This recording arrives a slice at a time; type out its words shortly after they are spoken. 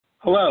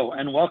Hello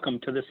and welcome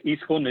to this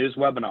eSchool News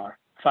webinar,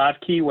 5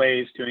 Key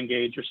Ways to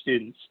Engage Your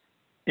Students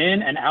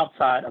in and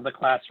outside of the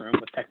classroom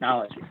with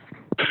technology.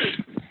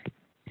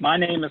 My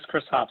name is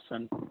Chris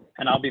Hobson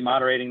and I'll be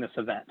moderating this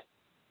event.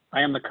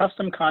 I am the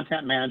Custom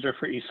Content Manager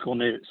for eSchool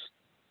News,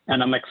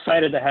 and I'm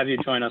excited to have you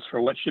join us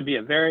for what should be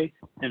a very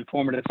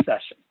informative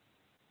session.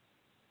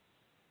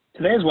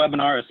 Today's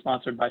webinar is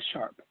sponsored by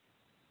Sharp.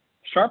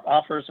 Sharp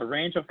offers a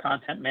range of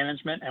content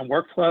management and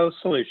workflow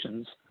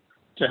solutions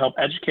to help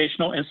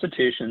educational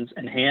institutions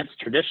enhance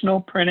traditional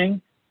printing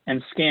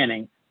and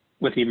scanning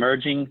with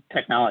emerging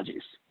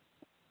technologies.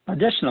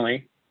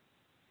 Additionally,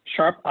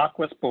 Sharp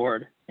Aquas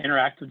Board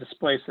interactive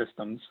display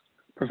systems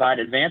provide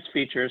advanced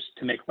features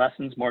to make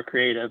lessons more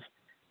creative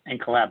and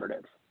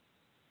collaborative.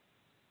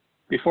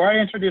 Before I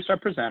introduce our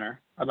presenter,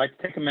 I'd like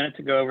to take a minute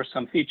to go over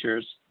some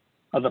features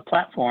of the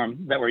platform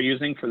that we're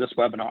using for this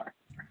webinar.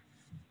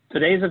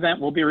 Today's event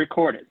will be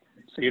recorded,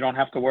 so you don't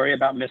have to worry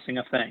about missing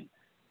a thing.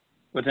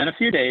 Within a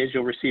few days,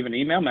 you'll receive an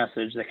email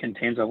message that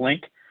contains a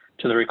link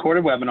to the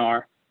recorded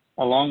webinar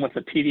along with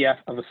a PDF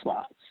of the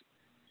slides.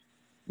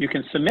 You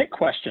can submit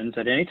questions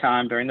at any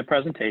time during the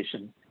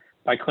presentation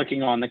by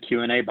clicking on the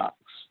Q&A box.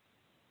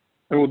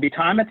 There will be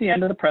time at the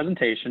end of the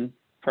presentation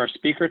for our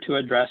speaker to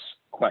address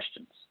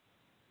questions.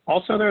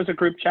 Also, there's a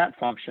group chat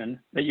function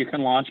that you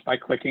can launch by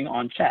clicking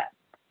on Chat.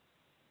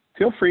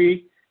 Feel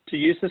free to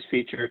use this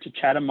feature to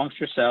chat amongst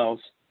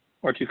yourselves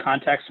or to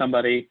contact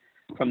somebody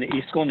from the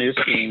eSchool News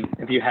team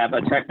if you have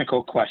a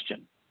technical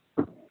question.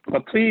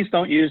 But please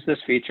don't use this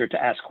feature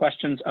to ask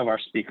questions of our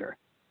speaker.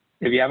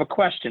 If you have a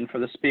question for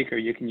the speaker,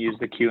 you can use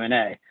the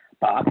Q&A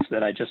box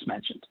that I just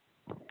mentioned.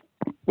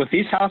 With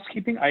these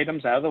housekeeping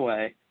items out of the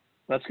way,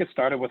 let's get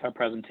started with our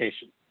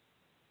presentation.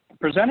 The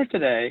presenter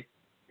today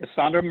is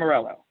Sandra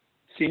Morello,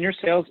 Senior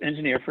Sales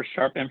Engineer for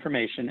Sharp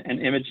Information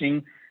and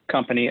Imaging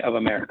Company of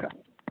America.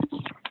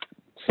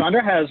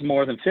 Sandra has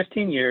more than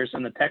 15 years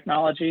in the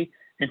technology,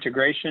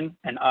 integration,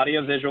 and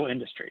audiovisual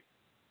industry.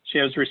 She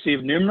has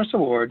received numerous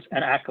awards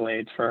and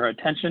accolades for her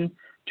attention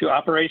to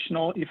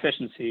operational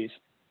efficiencies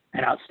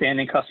and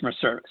outstanding customer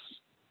service.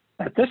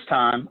 At this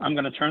time, I'm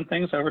going to turn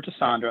things over to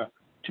Sandra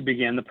to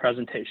begin the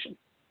presentation.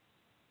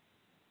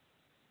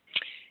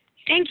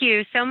 Thank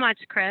you so much,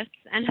 Chris,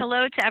 and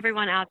hello to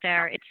everyone out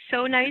there. It's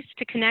so nice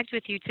to connect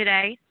with you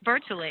today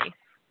virtually.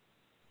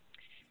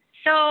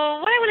 So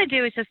what I want to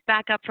do is just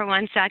back up for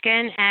 1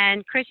 second,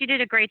 and Chris, you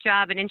did a great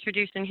job in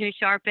introducing who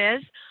Sharp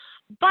is,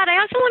 but I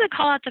also want to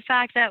call out the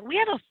fact that we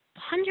have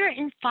a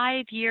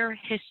 105-year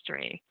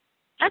history.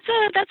 That's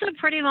a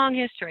pretty long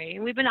history.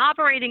 We've been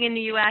operating in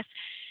the U.S.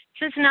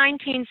 since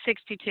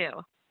 1962,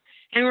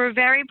 and we're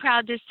very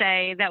proud to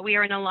say that we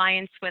are in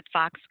alliance with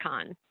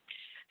Foxconn.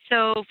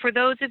 So for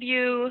those of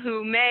you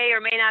who may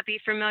or may not be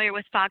familiar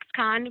with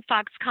Foxconn,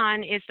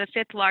 Foxconn is the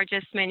 5th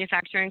largest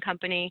manufacturing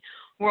company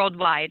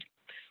worldwide.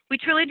 We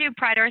truly do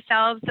pride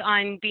ourselves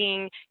on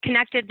being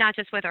connected not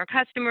just with our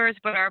customers,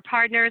 but our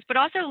partners, but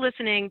also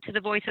listening to the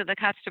voice of the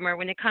customer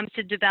when it comes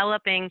to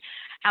developing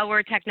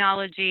our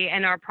technology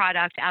and our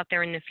product out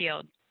there in the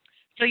field.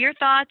 So your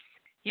thoughts,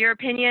 your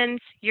opinions,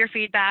 your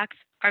feedbacks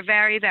are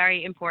very,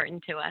 very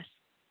important to us.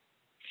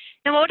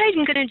 Now, what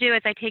I'm going to do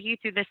as I take you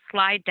through this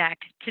slide deck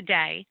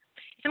today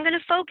is I'm going to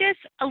focus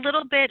a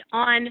little bit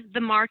on the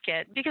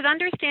market, because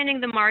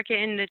understanding the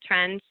market and the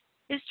trends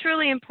is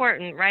truly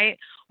important, right?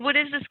 What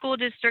is the school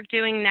district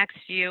doing next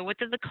to you? What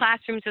do the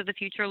classrooms of the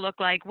future look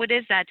like? What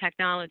is that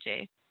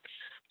technology?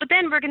 But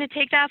then we're going to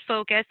take that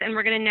focus and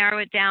we're going to narrow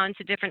it down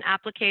to different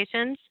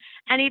applications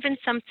and even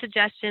some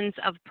suggestions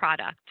of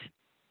product.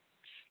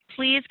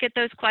 Please get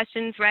those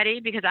questions ready,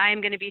 because I am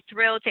going to be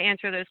thrilled to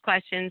answer those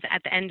questions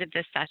at the end of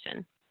this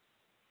session.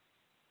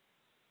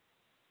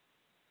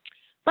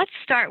 Let's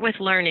start with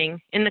learning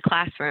in the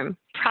classroom.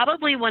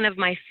 Probably one of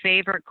my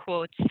favorite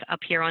quotes up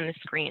here on the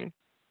screen.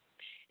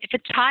 If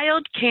a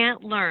child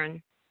can't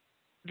learn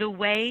the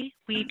way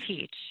we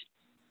teach,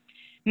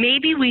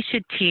 maybe we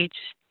should teach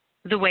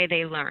the way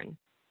they learn.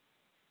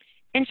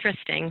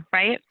 Interesting,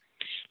 right?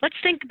 Let's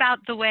think about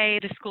the way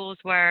the schools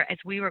were as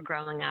we were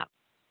growing up.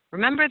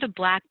 Remember the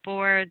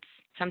blackboards,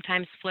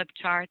 sometimes flip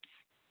charts?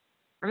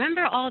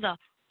 Remember all the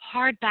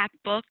hardback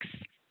books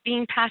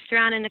being passed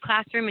around in the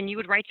classroom and you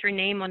would write your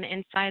name on the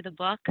inside of the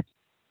book?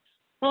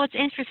 Well, it's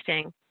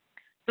interesting.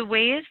 The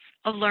ways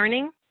of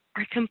learning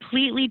are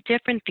completely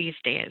different these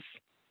days.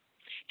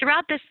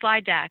 Throughout this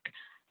slide deck,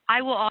 I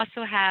will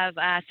also have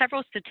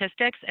several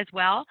statistics as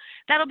well.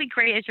 That'll be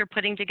great as you're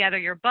putting together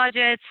your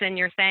budgets and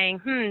you're saying,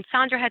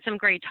 Sandra had some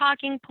great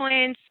talking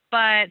points,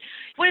 but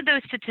what do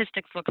those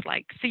statistics look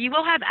like? So you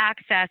will have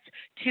access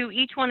to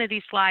each one of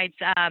these slides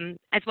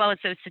as well as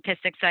those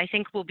statistics that I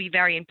think will be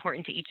very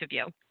important to each of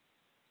you.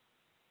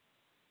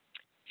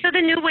 So the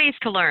new ways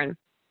to learn,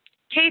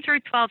 K through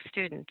 12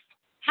 students.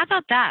 How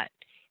about that?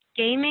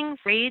 Gaming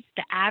raised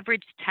the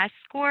average test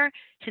score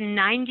to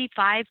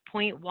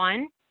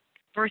 95.1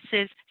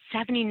 versus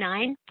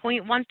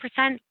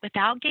 79.1%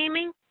 without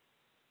gaming.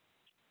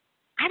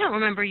 I don't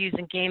remember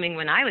using gaming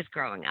when I was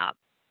growing up.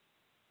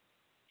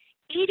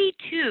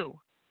 82,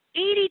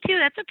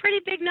 that's a pretty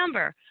big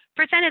number.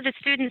 of the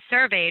students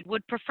surveyed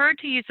would prefer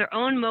to use their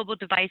own mobile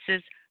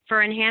devices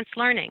for enhanced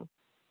learning.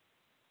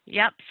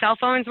 Yep, cell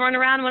phones weren't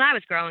around when I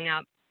was growing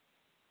up.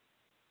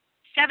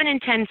 7 in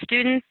 10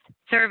 students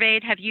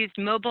surveyed have used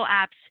mobile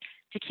apps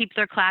to keep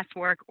their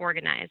classwork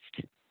organized.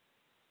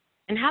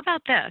 And how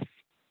about this?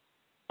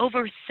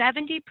 Over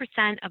 70%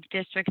 of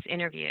districts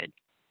interviewed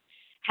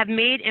have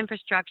made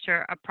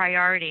infrastructure a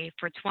priority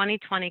for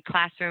 2020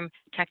 classroom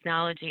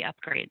technology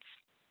upgrades.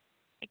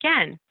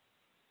 Again,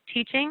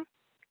 teaching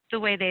the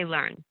way they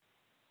learn.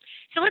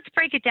 So let's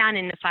break it down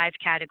into 5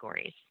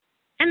 categories.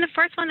 And the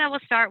first one that we'll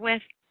start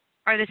with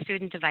are the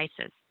student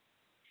devices.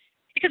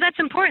 Because that's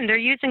important. They're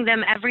using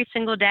them every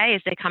single day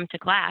as they come to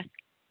class.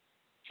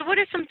 So what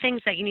are some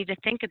things that you need to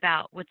think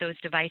about with those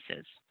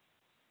devices?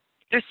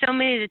 There's so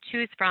many to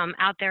choose from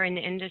out there in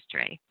the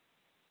industry.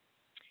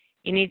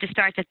 You need to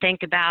start to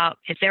think about,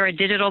 is there a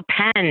digital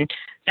pen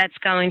that's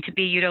going to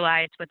be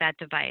utilized with that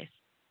device?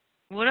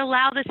 Would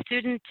allow the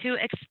student to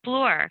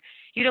explore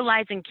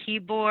utilizing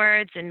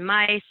keyboards and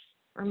mice,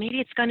 or maybe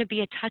it's going to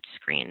be a touch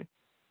screen.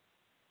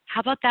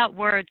 How about that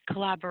word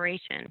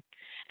collaboration?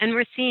 And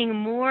we're seeing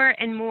more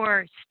and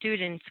more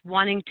students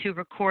wanting to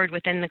record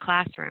within the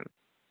classroom.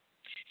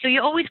 So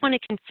you always want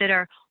to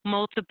consider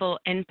multiple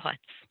inputs.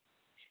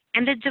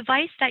 And the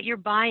device that you're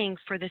buying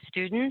for the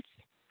students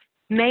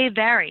may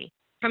vary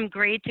from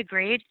grade to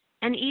grade,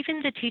 and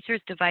even the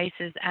teacher's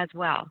devices as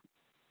well.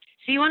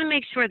 So you want to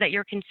make sure that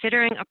you're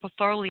considering a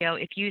portfolio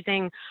if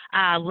using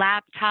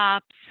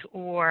laptops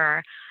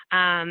or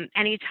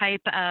any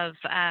type of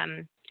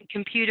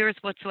computers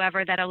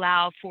whatsoever that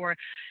allow for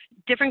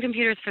different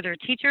computers for their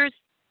teachers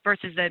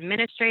versus the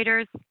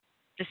administrators,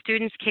 the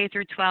students K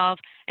through 12.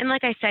 And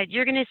like I said,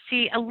 you're going to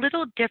see a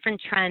little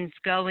different trends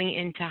going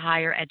into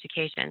higher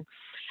education.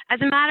 As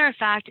a matter of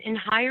fact, in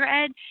higher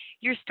ed,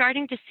 you're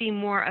starting to see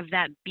more of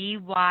that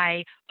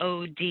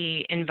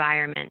BYOD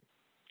environment.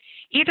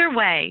 Either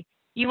way,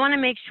 you want to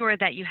make sure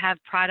that you have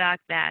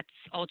product that's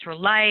ultra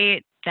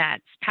light,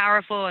 that's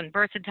powerful and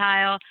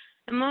versatile,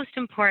 and most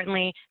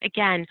importantly,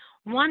 again,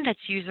 one that's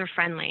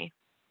user-friendly.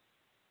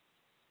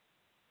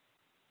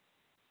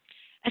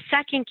 A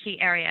second key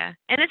area,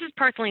 and this is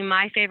personally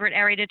my favorite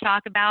area to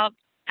talk about.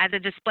 As a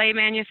display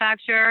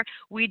manufacturer,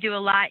 we do a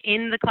lot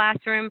in the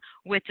classroom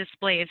with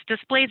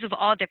displays of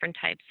all different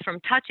types, from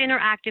touch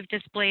interactive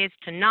displays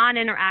to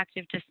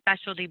non-interactive to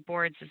specialty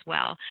boards as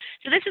well.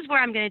 So this is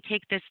where I'm going to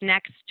take this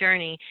next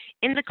journey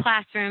in the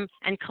classroom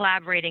and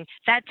collaborating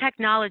that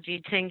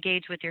technology to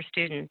engage with your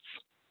students.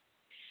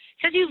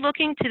 So as you look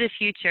into the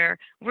future,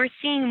 we're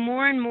seeing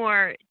more and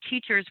more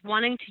teachers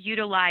wanting to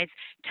utilize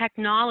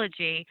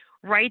technology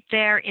right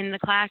there in the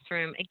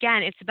classroom.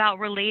 Again, it's about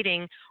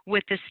relating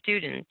with the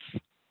students.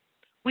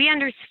 We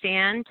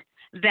understand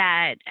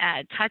that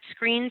touch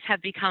screens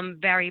have become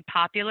very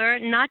popular,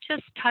 not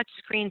just touch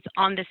screens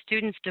on the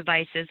students'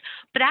 devices,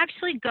 but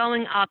actually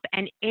going up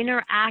and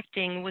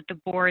interacting with the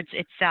boards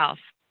itself.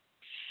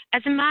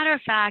 As a matter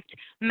of fact,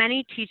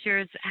 many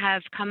teachers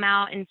have come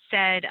out and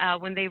said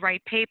when they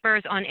write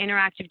papers on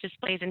interactive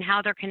displays and how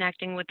they're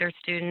connecting with their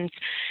students,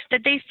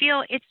 that they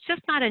feel it's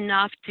just not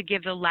enough to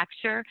give the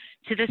lecture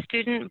to the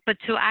student, but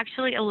to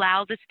actually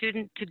allow the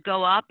student to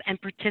go up and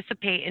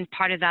participate in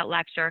part of that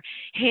lecture,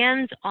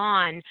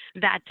 hands-on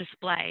that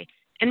display.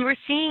 And we're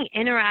seeing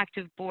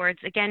interactive boards,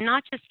 again,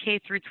 not just K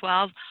through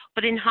 12,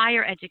 but in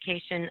higher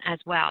education as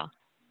well.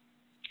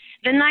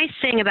 The nice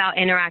thing about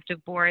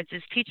interactive boards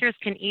is teachers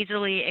can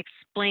easily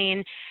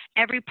explain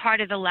every part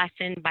of the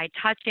lesson by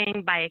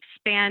touching, by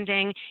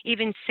expanding,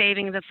 even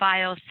saving the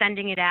file,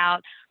 sending it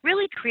out,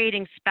 really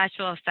creating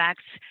special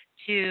effects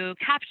to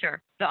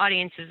capture the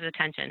audience's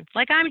attention,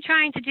 like I'm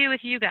trying to do with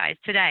you guys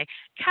today,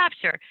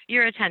 capture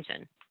your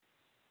attention.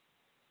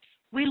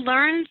 We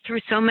learn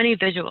through so many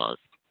visuals,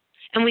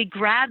 and we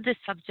grab the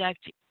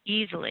subject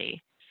easily,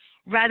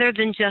 rather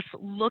than just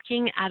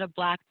looking at a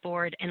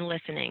blackboard and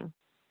listening.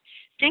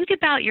 Think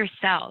about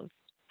yourselves,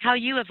 how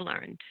you have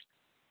learned,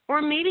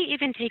 or maybe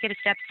even take it a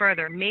step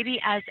further, maybe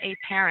as a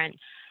parent,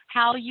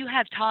 how you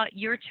have taught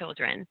your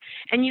children,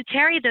 and you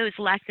carry those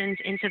lessons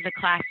into the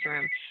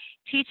classroom,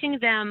 teaching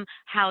them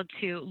how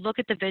to look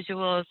at the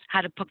visuals,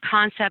 how to put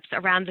concepts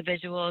around the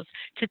visuals,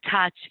 to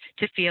touch,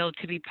 to feel,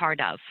 to be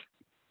part of.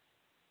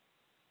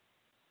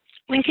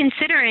 When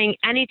considering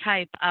any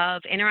type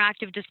of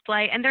interactive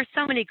display, and there's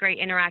so many great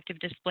interactive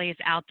displays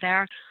out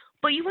there,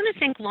 but you want to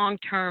think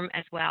long-term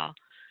as well.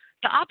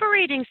 The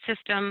operating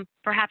system,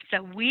 perhaps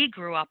that we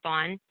grew up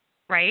on,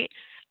 right?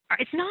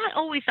 It's not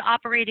always the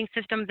operating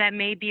system that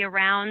may be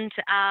around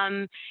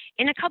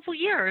in a couple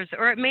years,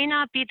 or it may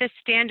not be the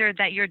standard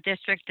that your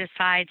district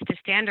decides to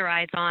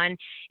standardize on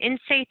in,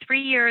 say,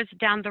 3 years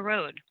down the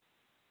road.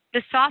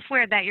 The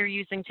software that you're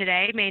using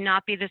today may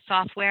not be the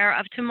software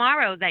of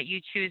tomorrow that you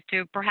choose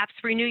to perhaps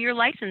renew your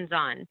license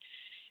on.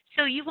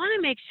 So you want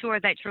to make sure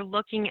that you're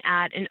looking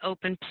at an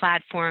open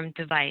platform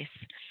device.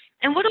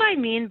 And what do I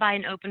mean by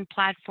an open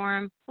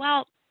platform?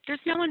 Well, there's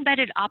no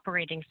embedded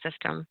operating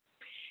system.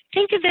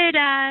 Think of it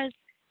as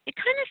it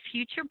kind of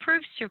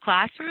future-proofs your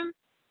classroom.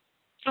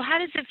 So how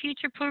does it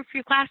future-proof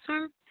your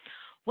classroom?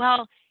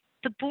 Well,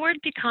 the board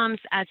becomes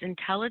as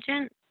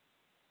intelligent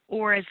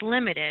or as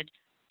limited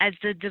as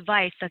the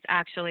device that's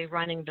actually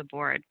running the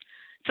board.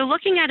 So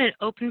looking at an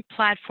open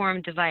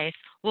platform device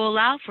will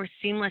allow for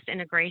seamless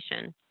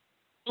integration.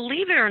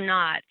 Believe it or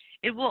not,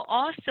 it will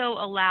also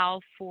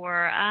allow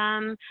for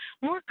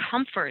more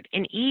comfort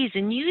and ease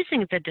in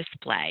using the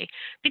display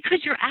because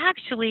you're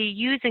actually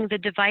using the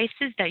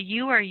devices that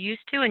you are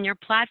used to in your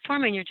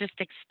platform and you're just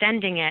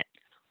extending it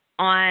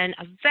on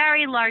a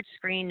very large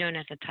screen known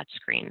as a touch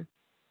screen.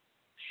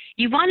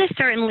 You want to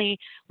certainly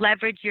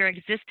leverage your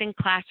existing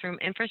classroom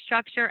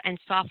infrastructure and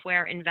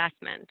software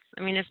investments.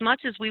 I mean, as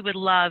much as we would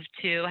love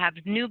to have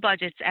new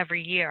budgets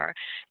every year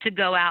to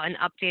go out and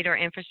update our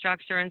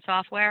infrastructure and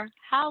software,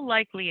 how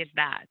likely is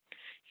that?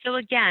 So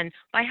again,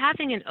 by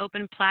having an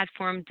open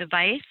platform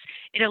device,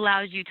 it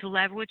allows you to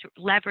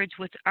leverage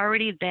what's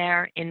already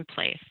there in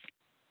place.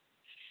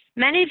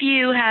 Many of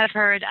you have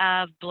heard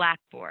of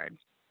Blackboard,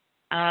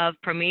 of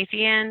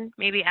Promethean,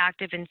 maybe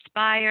Active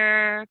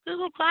Inspire,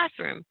 Google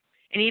Classroom,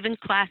 and even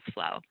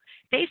ClassFlow.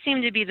 They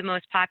seem to be the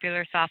most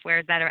popular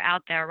softwares that are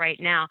out there right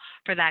now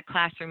for that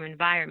classroom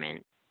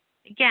environment.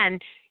 Again,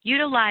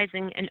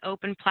 utilizing an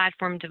open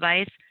platform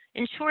device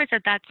ensures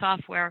that that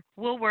software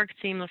will work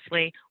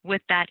seamlessly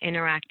with that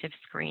interactive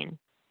screen.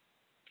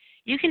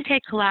 You can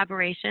take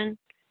collaboration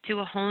to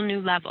a whole new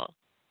level.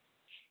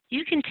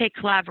 You can take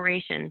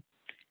collaboration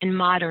and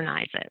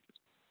modernize it.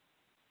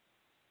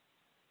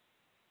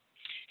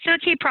 So a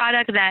key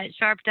product that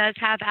Sharp does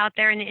have out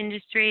there in the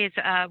industry is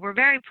we're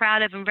very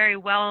proud of and very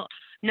well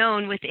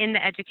known within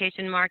the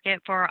education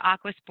market for our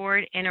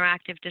AquaSport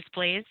interactive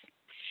displays.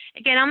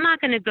 Again, I'm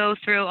not going to go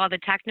through all the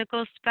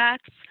technical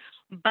specs,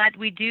 but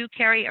we do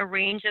carry a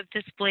range of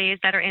displays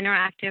that are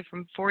interactive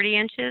from 40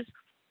 inches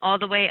all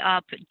the way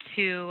up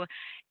to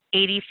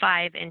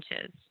 85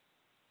 inches.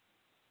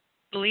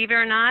 Believe it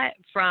or not,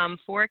 from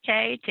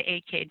 4K to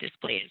 8K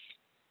displays.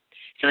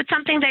 So it's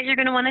something that you're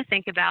going to want to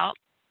think about.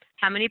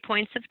 How many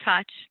points of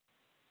touch,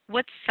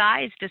 what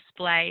size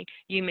display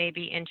you may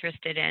be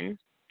interested in,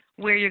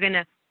 where you're going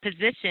to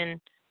position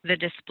the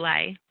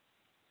display.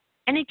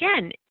 And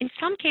again, in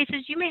some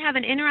cases, you may have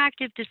an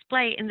interactive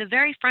display in the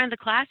very front of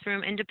the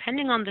classroom, and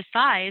depending on the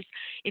size,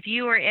 if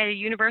you are at a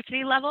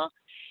university level,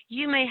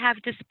 you may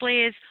have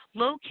displays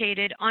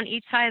located on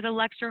each side of the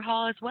lecture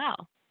hall as well.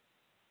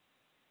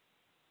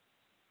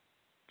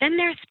 Then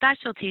there's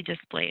specialty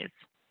displays.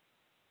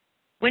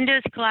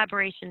 Windows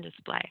collaboration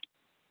display.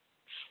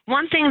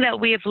 One thing that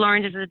we have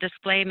learned as a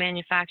display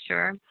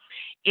manufacturer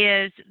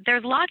is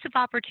there's lots of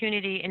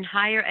opportunity in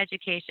higher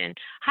education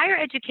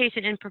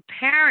in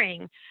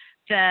preparing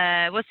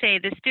the, let's say,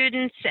 the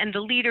students and the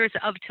leaders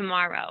of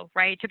tomorrow,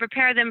 right, to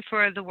prepare them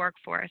for the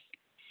workforce.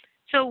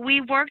 So we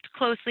worked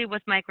closely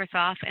with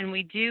Microsoft, and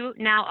we do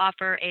now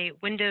offer a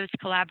Windows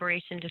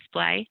collaboration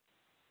display,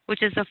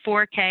 which is a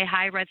 4K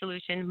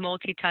high-resolution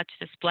multi-touch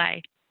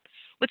display.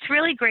 What's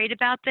really great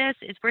about this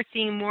is we're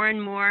seeing more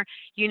and more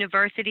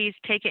universities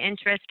take an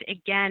interest,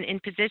 again, in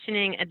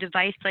positioning a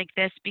device like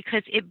this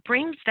because it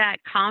brings that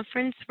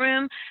conference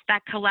room,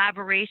 that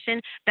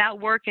collaboration, that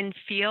work and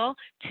feel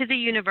to the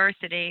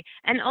university.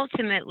 And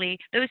ultimately,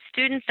 those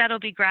students that'll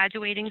be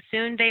graduating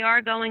soon, they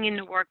are going in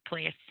the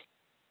workplace.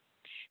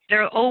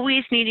 They're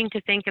always needing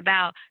to think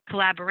about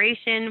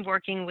collaboration,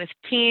 working with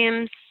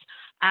teams,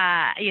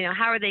 how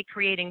are they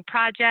creating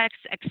projects,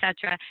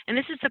 etc. And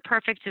this is the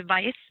perfect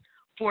device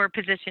for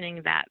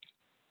positioning that.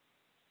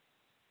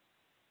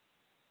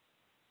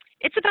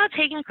 It's about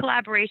taking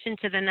collaboration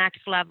to the next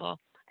level.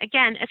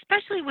 Again,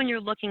 especially when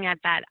you're looking at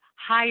that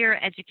higher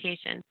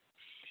education.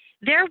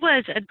 There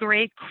was a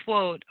great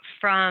quote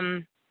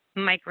from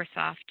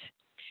Microsoft,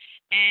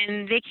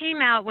 and they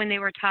came out when they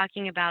were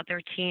talking about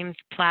their Teams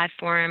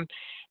platform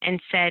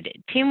and said,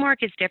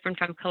 teamwork is different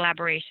from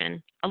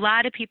collaboration. A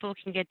lot of people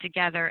can get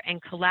together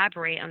and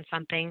collaborate on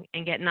something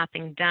and get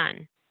nothing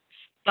done.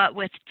 But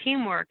with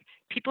teamwork,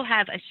 people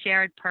have a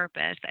shared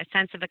purpose, a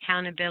sense of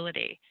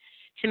accountability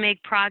to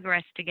make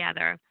progress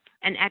together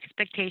and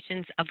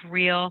expectations of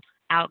real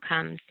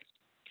outcomes.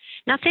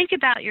 Now think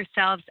about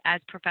yourselves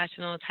as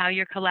professionals, how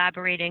you're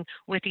collaborating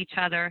with each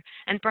other,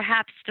 and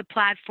perhaps the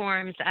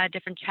platforms,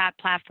 different chat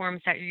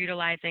platforms that you're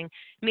utilizing.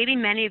 Maybe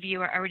many of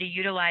you are already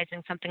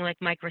utilizing something like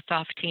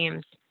Microsoft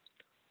Teams.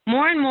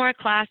 More and more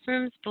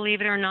classrooms,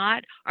 believe it or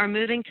not, are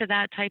moving to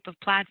that type of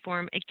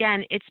platform.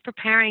 Again, it's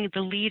preparing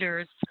the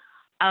leaders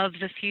of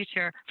the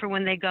future for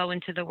when they go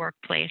into the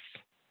workplace.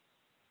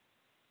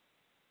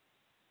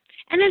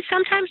 And then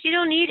sometimes you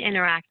don't need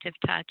interactive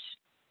touch.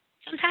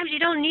 Sometimes you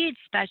don't need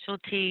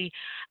specialty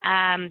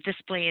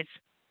displays.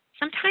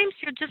 Sometimes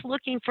you're just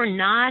looking for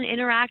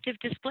non-interactive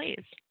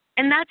displays,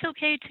 and that's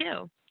okay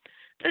too.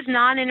 Those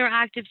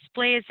non-interactive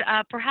displays,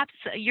 perhaps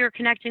you're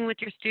connecting with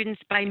your students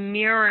by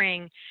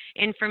mirroring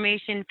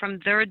information from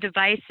their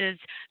devices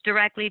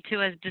directly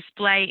to a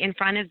display in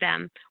front of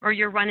them, or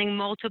you're running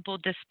multiple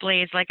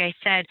displays, like I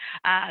said,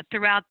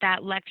 throughout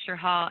that lecture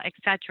hall,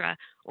 etc.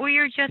 Or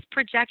you're just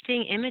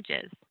projecting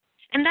images,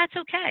 and that's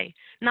okay.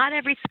 Not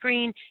every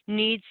screen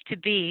needs to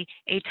be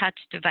a touch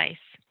device.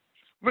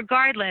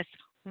 Regardless,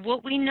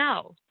 what we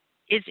know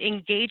is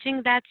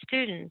engaging that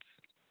student.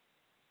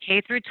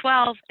 K through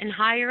 12 and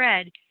higher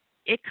ed,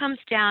 it comes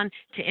down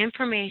to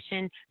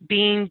information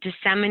being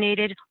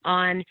disseminated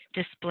on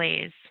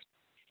displays.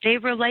 They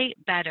relate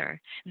better.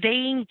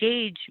 They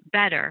engage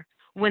better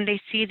when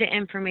they see the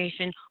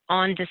information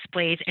on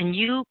displays, and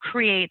you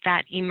create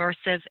that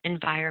immersive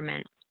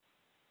environment.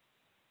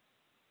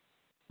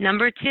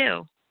 Number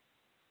 2,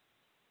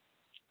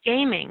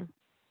 gaming.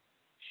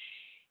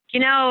 You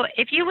know,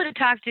 if you would have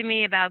talked to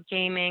me about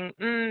gaming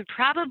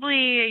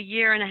probably a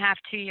year and a half,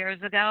 2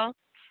 years ago,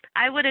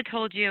 I would have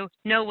told you,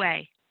 no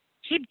way.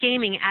 Keep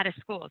gaming out of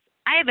schools.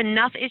 I have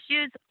enough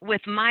issues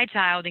with my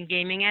child and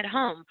gaming at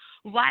home.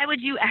 Why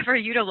would you ever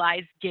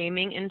utilize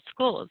gaming in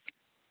schools?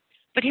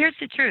 But here's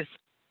the truth.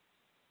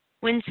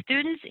 When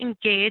students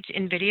engage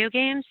in video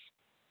games,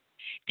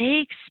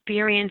 they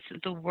experience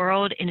the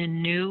world in a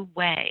new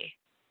way.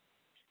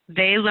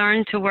 They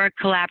learn to work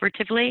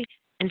collaboratively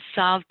and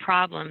solve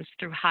problems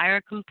through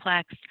higher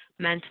complex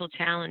mental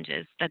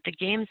challenges that the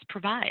games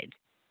provide.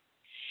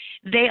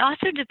 They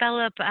also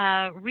develop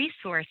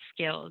resource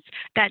skills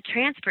that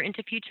transfer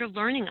into future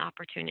learning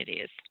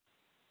opportunities.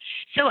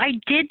 So I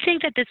did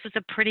think that this was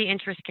a pretty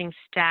interesting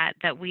stat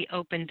that we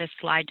opened this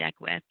slide deck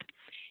with.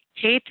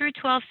 K through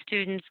 12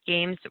 students'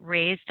 games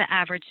raised the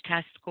average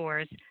test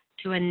scores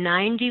to a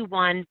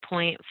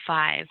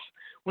 91.5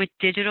 with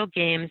digital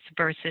games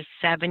versus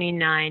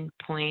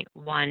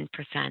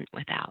 79.1%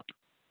 without.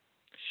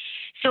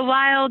 So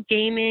while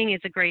gaming is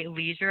a great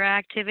leisure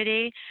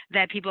activity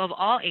that people of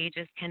all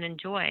ages can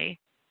enjoy,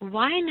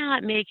 why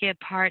not make it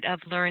part of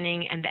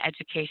learning and the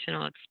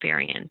educational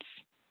experience?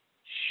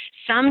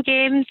 Some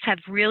games have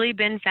really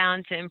been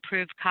found to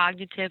improve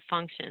cognitive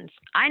functions.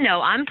 I know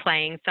I'm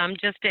playing some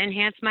just to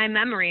enhance my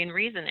memory and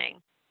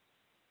reasoning.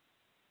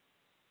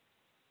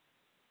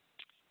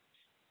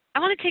 I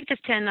want to take this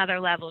to another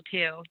level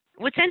too.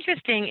 What's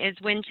interesting is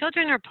when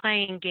children are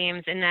playing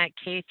games in that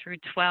K through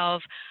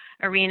 12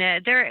 arena,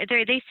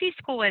 they see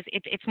school as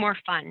it's more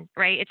fun,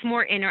 right? It's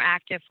more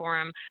interactive for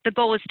them. The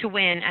goal is to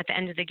win at the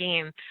end of the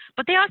game.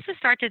 But they also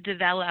start to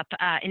develop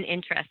an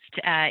interest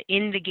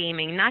in the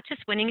gaming, not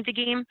just winning the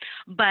game,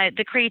 but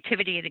the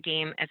creativity of the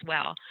game as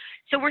well.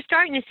 So we're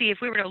starting to see,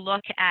 if we were to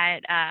look at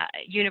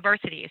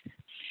universities,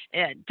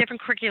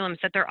 different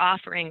curriculums that they're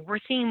offering, we're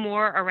seeing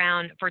more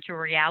around virtual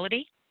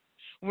reality.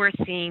 We're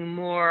seeing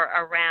more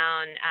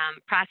around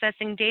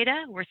processing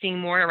data. We're seeing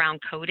more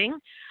around coding.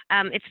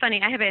 It's funny,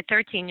 I have a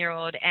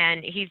 13-year-old,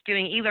 and he's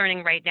doing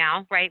e-learning right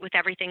now, right, with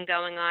everything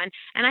going on.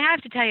 And I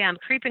have to tell you, I'm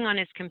creeping on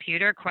his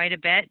computer quite a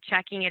bit,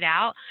 checking it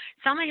out.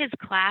 Some of his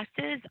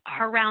classes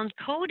are around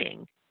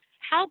coding.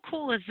 How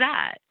cool is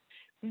that?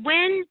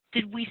 When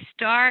did we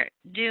start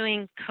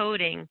doing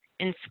coding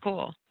in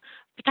school?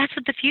 But that's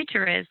what the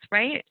future is,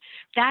 right?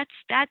 That's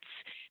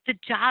the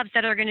jobs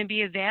that are going to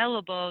be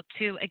available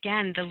to,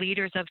 again, the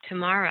leaders of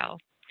tomorrow.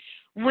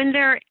 When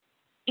they're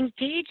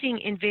engaging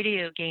in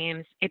video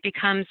games, it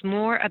becomes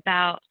more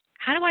about,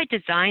 how do I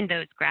design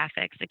those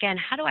graphics? Again,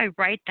 how do I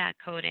write that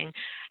coding?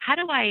 How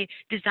do I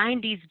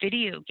design these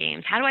video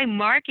games? How do I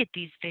market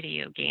these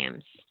video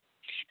games?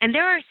 And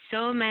there are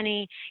so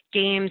many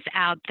games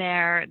out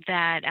there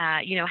that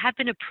have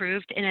been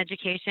approved in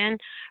education.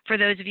 For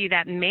those of you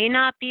that may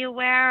not be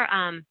aware,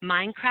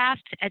 Minecraft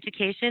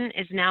education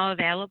is now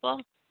available.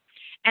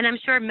 And I'm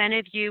sure many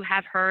of you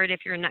have heard,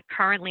 if you're not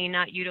currently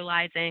not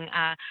utilizing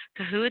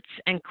Kahoots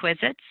and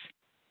Quizits.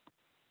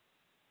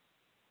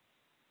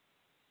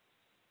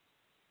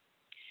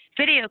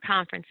 Video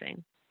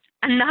conferencing,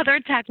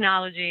 another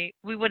technology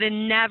we would have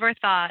never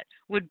thought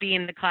would be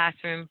in the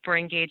classroom for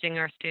engaging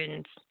our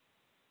students.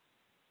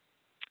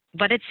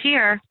 But it's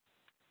here,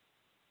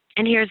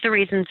 and here's the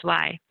reasons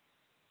why.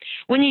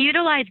 When you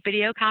utilize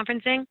video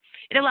conferencing,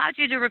 it allows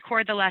you to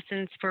record the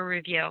lessons for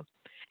review.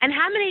 And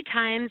how many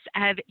times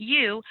have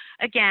you,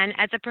 again,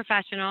 as a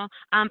professional,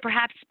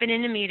 perhaps been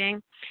in a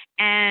meeting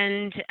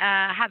and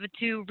have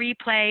to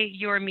replay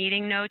your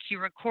meeting notes? You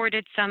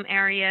recorded some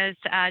areas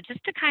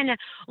just to kind of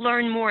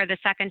learn more the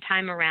second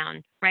time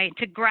around, right?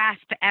 To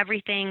grasp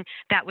everything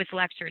that was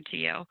lectured to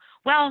you.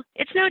 Well,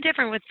 it's no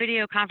different with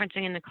video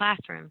conferencing in the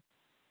classroom.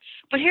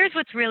 But here's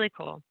what's really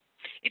cool.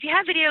 If you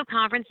have video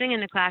conferencing in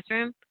the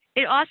classroom,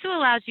 it also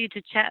allows you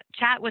to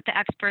chat with the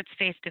experts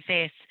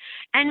face-to-face.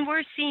 And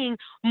we're seeing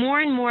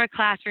more and more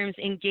classrooms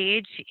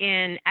engage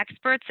in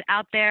experts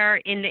out there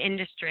in the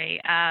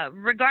industry,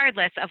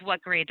 regardless of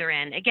what grade they're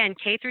in. Again,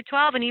 K through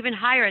 12 and even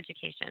higher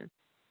education.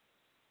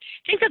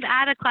 Think of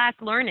out-of-class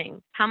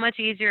learning, how much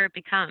easier it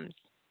becomes.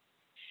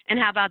 And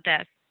how about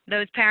this?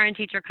 Those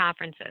parent-teacher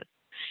conferences.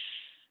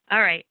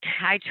 All right,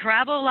 I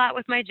travel a lot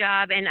with my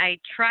job, and I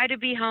try to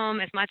be home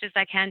as much as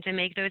I can to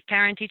make those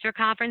parent-teacher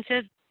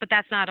conferences, but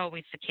that's not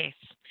always the case.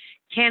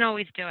 Can't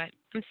always do it.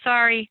 I'm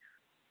sorry.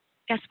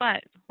 Guess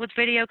what? With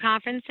video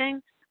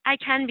conferencing, I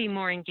can be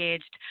more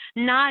engaged,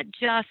 not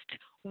just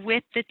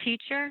with the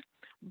teacher,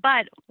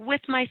 but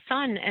with my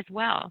son as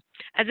well.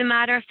 As a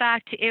matter of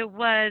fact, it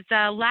was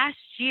last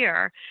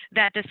year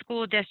that the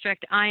school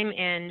district I'm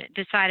in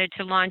decided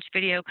to launch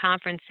video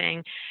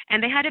conferencing.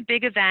 And they had a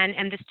big event,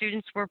 and the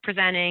students were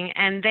presenting,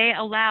 and they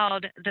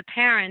allowed the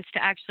parents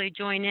to actually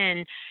join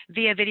in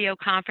via video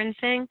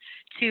conferencing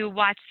to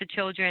watch the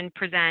children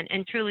present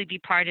and truly be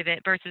part of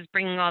it versus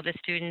bringing all the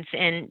students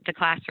in the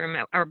classroom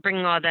or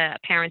bringing all the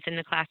parents in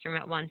the classroom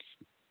at once.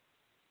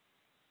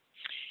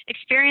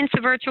 Experience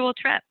a virtual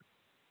trip.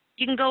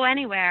 You can go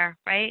anywhere,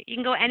 right? You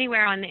can go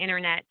anywhere on the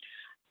internet.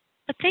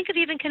 But think of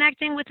even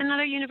connecting with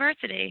another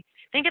university.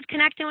 Think of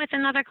connecting with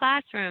another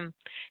classroom.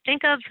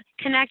 Think of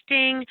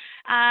connecting,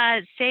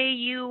 say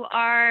you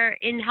are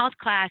in health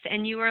class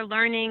and you are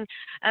learning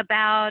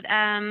about,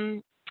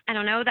 I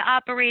don't know, the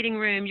operating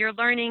room. You're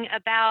learning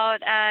about,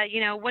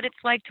 what it's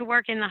like to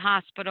work in the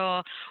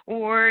hospital,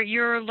 or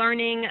you're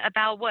learning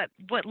about what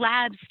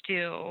labs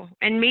do.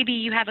 And maybe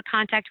you have a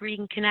contact where you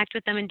can connect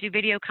with them and do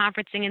video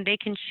conferencing, and they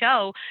can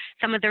show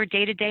some of their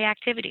day-to-day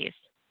activities.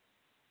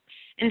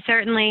 And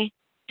certainly,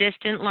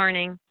 distant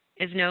learning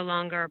is no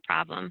longer a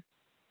problem.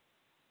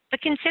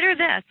 But consider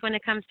this when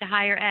it comes to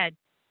higher ed.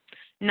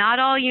 Not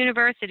all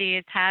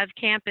universities have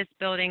campus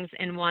buildings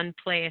in one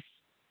place.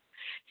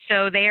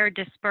 So they are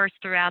dispersed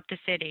throughout the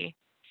city,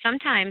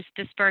 sometimes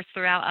dispersed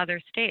throughout other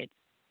states.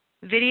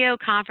 Video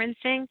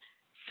conferencing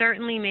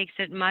certainly makes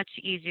it much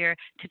easier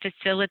to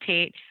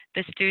facilitate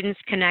the students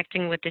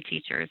connecting with the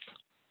teachers.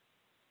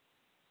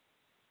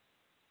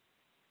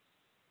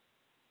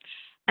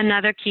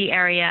 Another key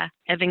area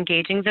of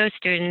engaging those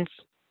students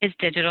is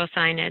digital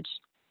signage.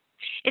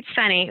 It's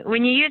funny,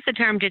 when you use the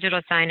term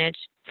digital signage,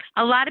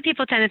 a lot of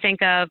people tend to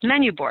think of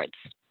menu boards.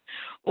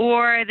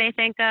 Or they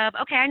think of,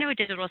 okay, I know what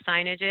digital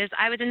signage is.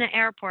 I was in the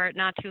airport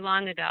not too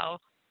long ago,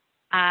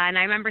 and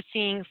I remember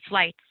seeing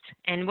flights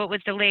and what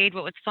was delayed,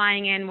 what was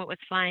flying in, what was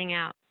flying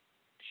out.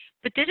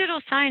 But digital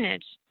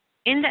signage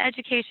in the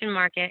education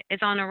market is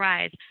on a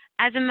rise.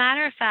 As a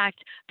matter of fact,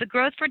 the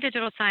growth for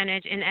digital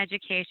signage in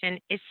education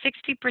is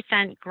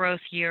 60%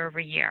 growth year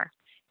over year.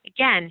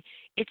 Again,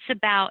 it's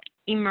about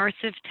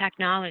immersive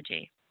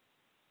technology.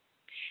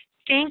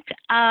 Think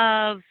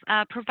of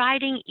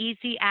providing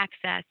easy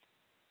access.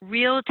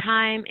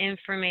 Real-time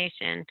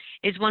information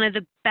is one of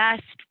the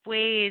best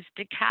ways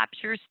to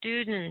capture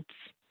students.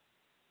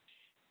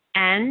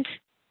 And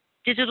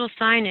digital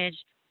signage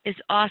is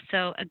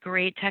also a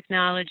great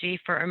technology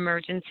for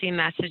emergency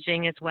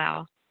messaging as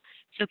well.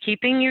 So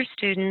keeping your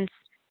students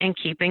and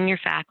keeping your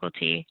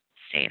faculty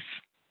safe.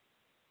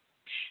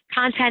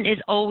 Content is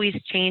always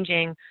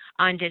changing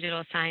on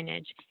digital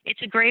signage.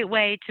 It's a great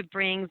way to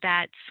bring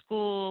that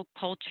school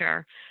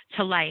culture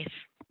to life.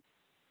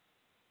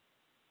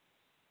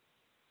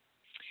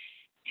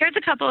 Here's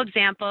a couple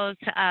examples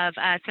of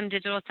some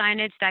digital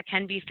signage that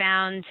can be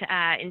found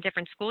in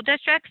different school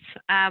districts.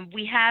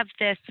 We have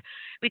this,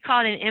 we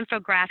call it an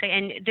infographic,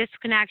 and this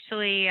can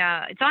actually,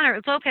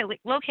 it's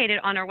located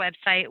on our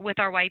website with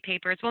our white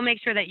papers. We'll make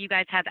sure that you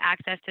guys have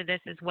access to this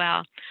as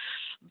well.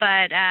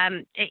 But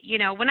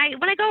when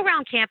I go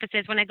around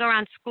campuses, when I go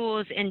around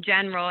schools in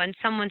general, and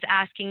someone's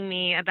asking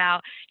me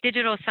about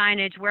digital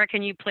signage, where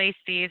can you place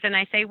these? And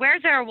I say,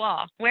 where's there a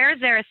wall? Where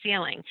is there a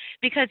ceiling?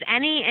 Because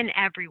any and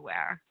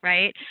everywhere,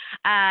 right?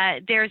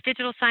 There's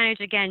digital signage,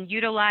 again,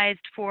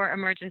 utilized for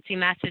emergency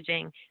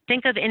messaging.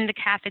 Think of in the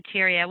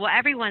cafeteria. Well,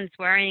 everyone's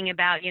worrying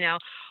about,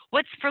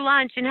 what's for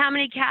lunch and how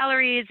many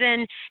calories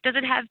and does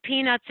it have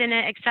peanuts in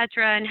it, et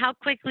cetera, and how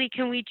quickly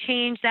can we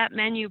change that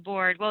menu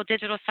board? Well,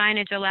 digital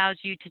signage allows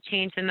you to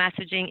change the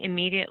messaging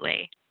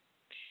immediately.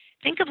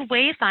 Think of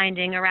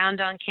wayfinding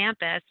around on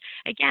campus.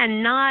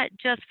 Again, not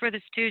just for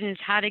the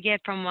students, how to get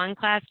from one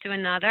class to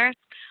another,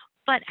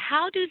 but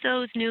how do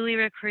those newly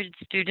recruited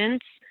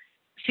students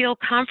feel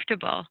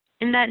comfortable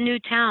in that new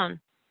town?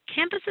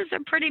 Campuses are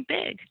pretty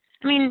big.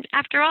 I mean,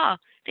 after all,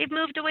 they've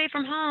moved away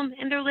from home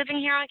and they're living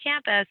here on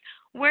campus.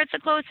 Where's the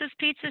closest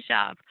pizza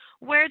shop?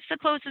 Where's the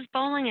closest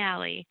bowling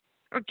alley?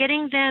 Or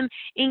getting them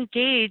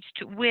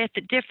engaged with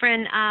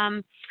different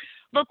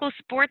local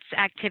sports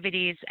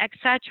activities,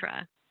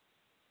 etc.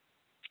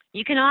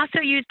 You can also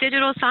use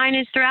digital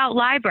signage throughout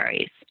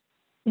libraries.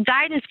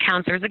 Guidance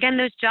counselors, again,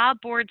 those job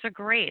boards are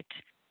great.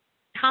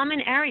 Common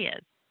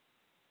areas.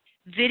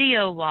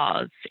 Video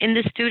walls in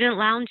the student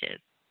lounges.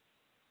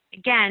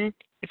 Again,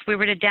 if we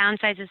were to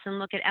downsize this and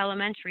look at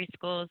elementary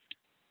schools,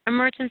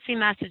 emergency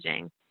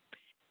messaging.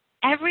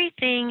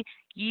 Everything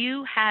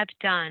you have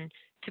done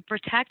to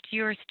protect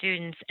your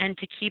students and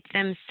to keep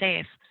them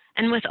safe.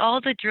 And with all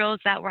the drills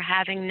that we're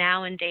having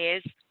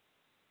nowadays,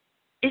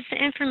 is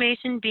the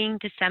information being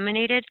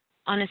disseminated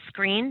on a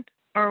screen,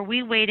 or are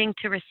we waiting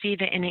to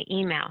receive it in an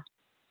email?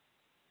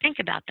 Think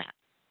about that.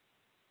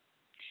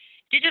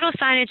 Digital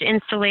signage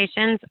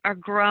installations are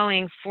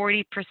growing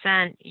 40%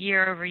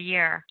 year over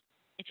year.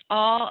 It's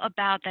all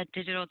about that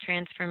digital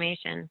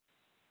transformation.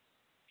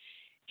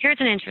 Here's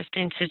an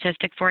interesting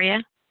statistic for you.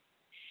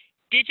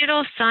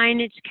 Digital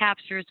signage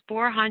captures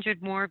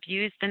 400 more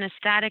views than a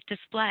static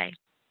display.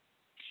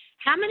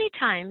 How many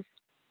times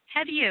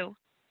have you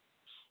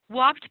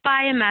walked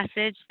by a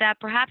message that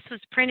perhaps was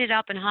printed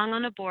up and hung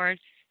on a board,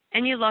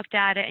 and you looked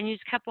at it and you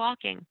just kept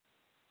walking.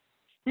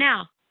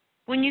 Now,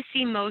 when you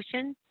see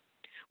motion,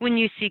 when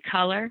you see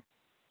color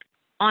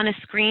on a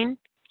screen,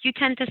 you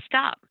tend to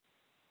stop,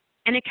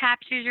 and it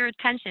captures your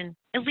attention,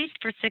 at least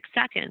for 6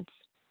 seconds.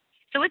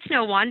 So it's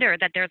no wonder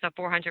that there's a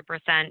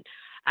 400%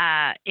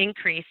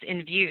 increase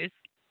in views.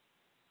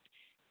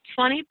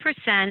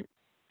 20%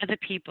 of the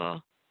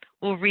people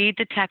will read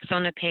the text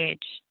on the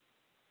page,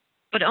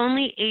 but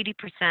only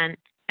 80%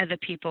 of the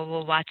people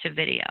will watch a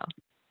video.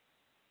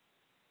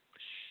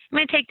 I'm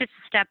going to take this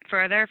a step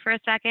further for a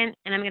second,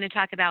 and I'm going to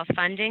talk about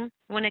funding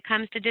when it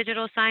comes to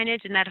digital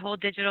signage and that whole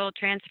digital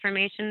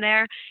transformation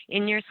there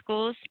in your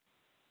schools.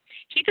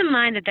 Keep in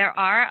mind that there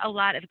are a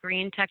lot of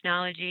green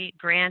technology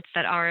grants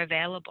that are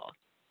available.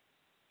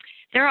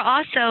 There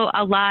are also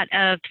a lot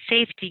of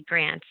safety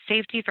grants,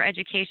 safety for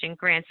education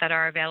grants that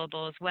are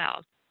available as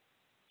well.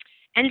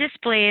 And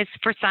displays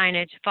for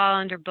signage fall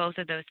under both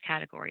of those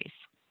categories.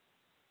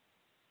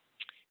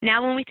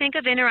 Now, when we think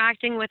of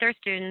interacting with our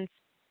students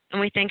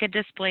and we think of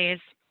displays,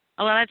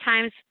 a lot of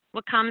times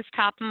what comes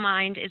top of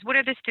mind is what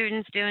are the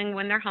students doing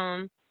when they're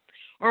home,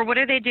 or what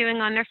are they doing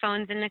on their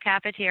phones in the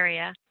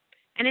cafeteria?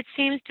 And it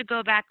seems to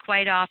go back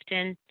quite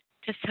often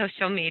to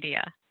social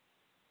media.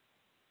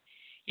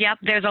 Yep,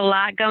 there's a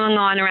lot going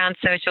on around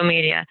social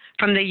media,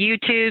 from the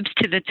YouTubes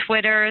to the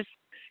Twitters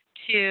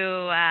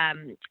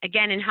to,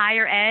 again, in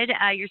higher ed,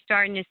 you're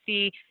starting to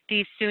see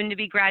these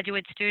soon-to-be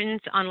graduate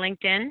students on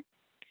LinkedIn.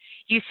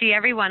 You see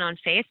everyone on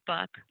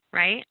Facebook,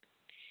 right?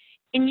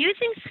 In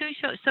using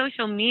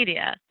social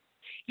media,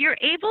 you're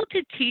able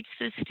to teach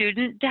the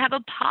student to have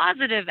a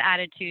positive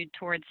attitude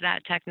towards that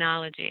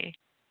technology.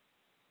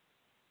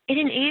 It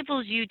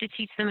enables you to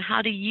teach them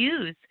how to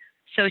use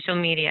social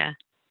media.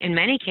 In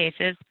many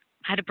cases,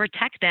 how to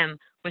protect them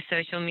with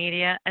social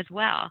media as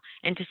well,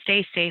 and to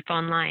stay safe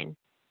online.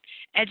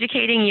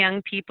 Educating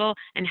young people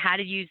and how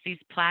to use these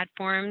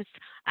platforms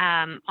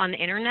on the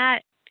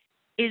internet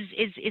is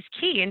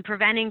key in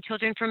preventing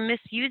children from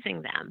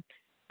misusing them.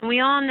 And we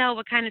all know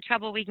what kind of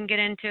trouble we can get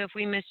into if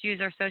we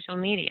misuse our social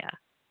media.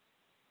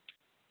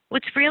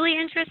 What's really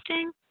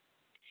interesting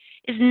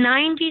is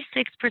 96%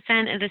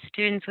 of the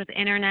students with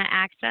internet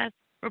access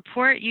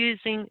report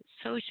using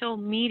social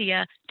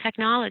media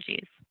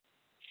technologies.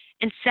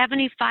 And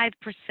 75%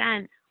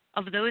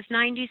 of those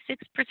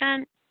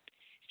 96%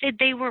 said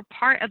they were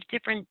part of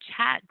different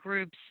chat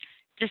groups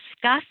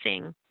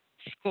discussing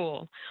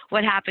school,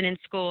 what happened in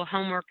school,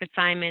 homework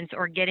assignments,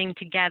 or getting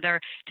together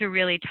to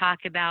really talk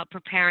about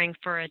preparing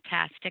for a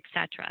test,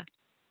 etc.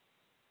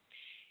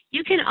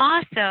 You can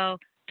also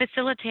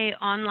facilitate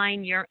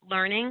online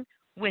learning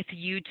with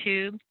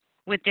YouTube,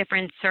 with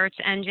different search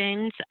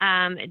engines,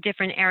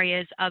 different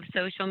areas of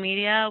social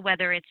media,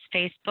 whether it's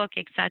Facebook,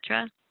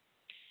 etc.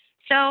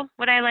 So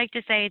what I like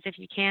to say is if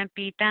you can't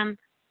beat them,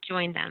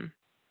 join them.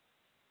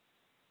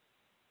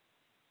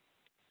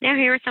 Now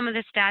here are some of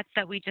the stats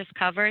that we just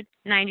covered.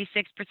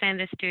 96% of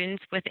the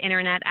students with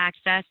internet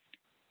access,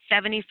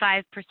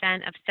 75%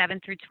 of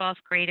 7th through 12th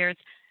graders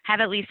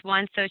have at least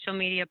one social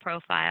media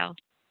profile.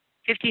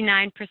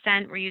 59%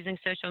 were using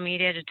social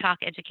media to talk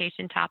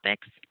education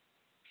topics.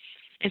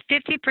 And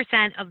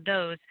 50% of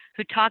those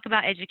who talk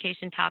about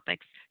education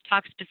topics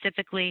talk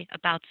specifically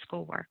about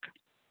schoolwork.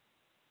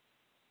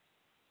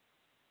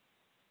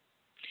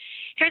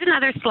 Here's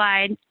another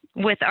slide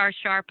with our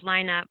SHARP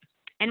lineup.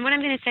 And what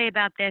I'm going to say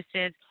about this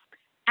is,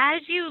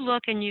 as you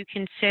look and you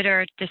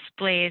consider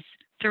displays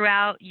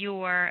throughout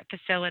your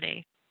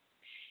facility,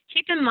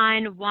 keep in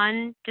mind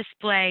one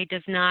display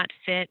does not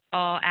fit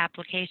all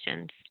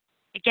applications.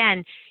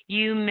 Again,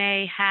 you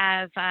may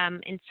have,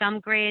 in some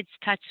grades,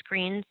 touch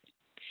screens.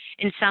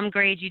 In some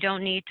grades, you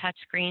don't need touch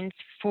screens.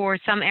 For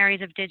some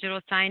areas of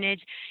digital signage,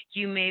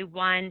 you may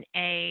want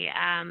a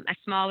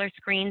smaller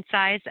screen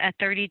size, a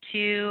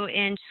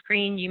 32-inch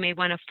screen. You may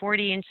want a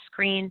 40-inch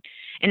screen.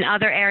 In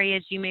other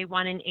areas, you may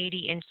want an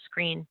 80-inch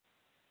screen.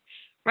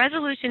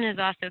 Resolution is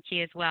also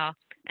key as well.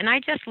 And I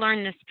just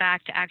learned this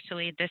fact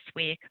actually this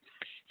week.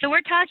 So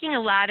we're talking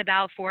a lot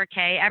about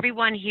 4K.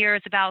 Everyone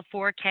hears about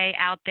 4K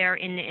out there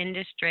in the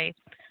industry.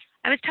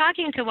 I was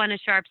talking to one of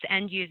Sharp's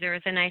end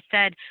users, and I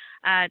said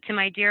to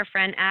my dear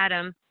friend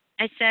Adam,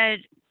 I said,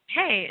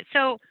 hey,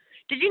 so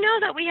did you know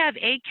that we have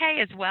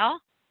 8K as well?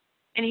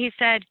 And he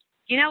said,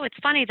 you know, it's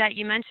funny that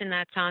you mentioned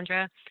that,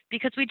 Sandra,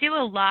 because we do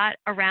a lot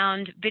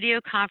around video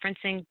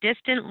conferencing,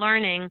 distant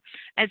learning,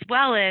 as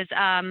well as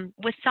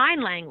with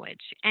sign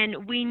language.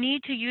 And we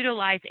need to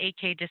utilize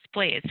 8K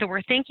displays. So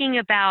we're thinking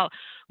about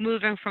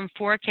moving from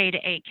 4K to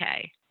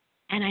 8K.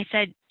 And I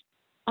said,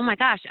 oh my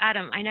gosh,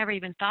 Adam, I never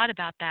even thought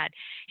about that.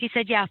 He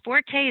said, yeah,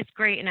 4K is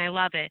great and I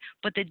love it,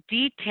 but the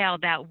detail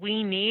that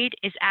we need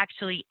is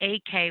actually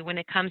 8K when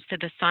it comes to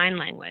the sign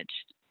language.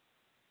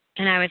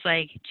 And I was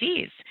like,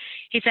 geez.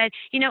 He said,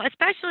 you know,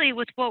 especially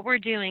with what we're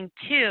doing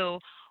too,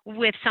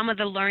 with some of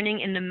the learning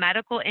in the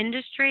medical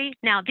industry.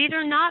 Now, these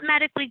are not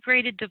medically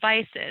graded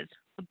devices,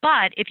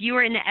 but if you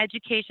are in the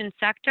education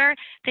sector,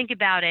 think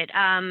about it.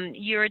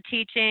 You're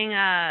teaching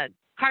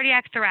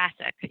cardiac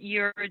thoracic,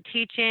 you're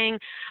teaching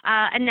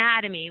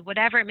anatomy,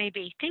 whatever it may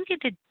be. Think of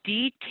the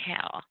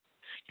detail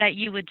that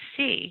you would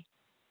see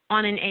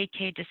on an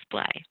AK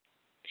display.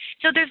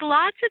 So there's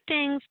lots of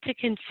things to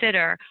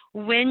consider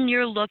when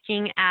you're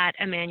looking at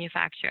a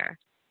manufacturer.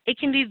 It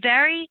can be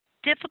very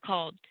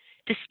difficult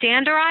to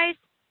standardize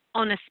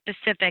on a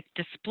specific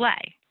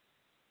display.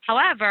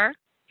 However,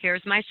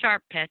 here's my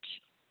Sharp pitch.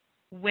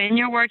 When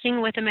you're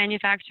working with a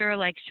manufacturer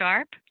like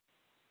Sharp,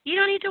 you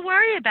don't need to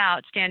worry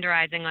about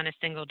standardizing on a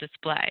single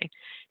display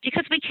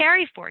because we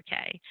carry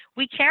 4K,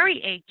 we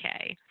carry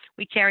 8K,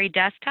 we carry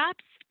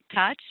desktops,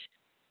 touch,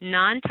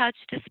 non-touch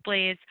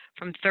displays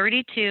from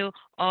 32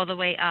 all the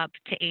way up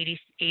to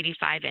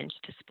 85-inch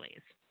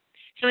displays.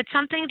 So it's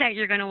something that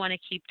you're going to want to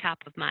keep top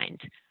of mind.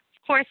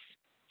 Of course,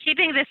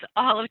 keeping this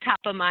all of top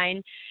of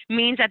mind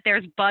means that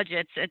there's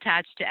budgets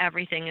attached to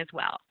everything as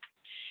well.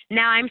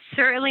 Now, I'm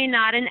certainly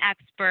not an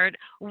expert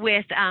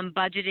with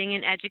budgeting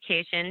in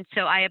education,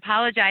 so I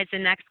apologize. The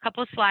next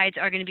couple slides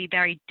are going to be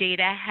very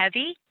data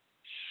heavy.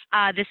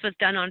 This was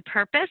done on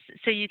purpose,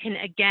 so you can,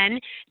 again,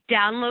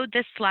 download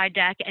this slide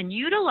deck and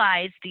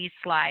utilize these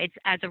slides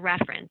as a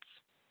reference.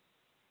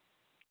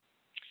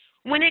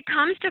 When it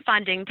comes to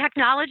funding,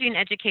 technology in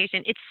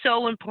education, it's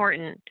so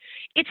important.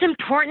 It's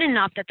important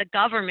enough that the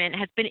government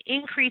has been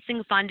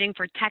increasing funding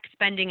for tech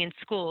spending in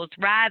schools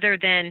rather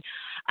than,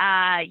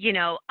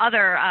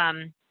 other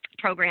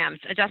programs,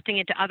 adjusting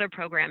it to other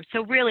programs.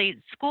 So really,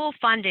 school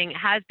funding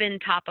has been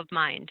top of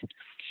mind.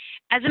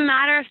 As a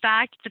matter of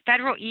fact, the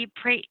federal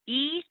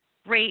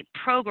E-rate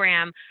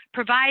program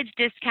provides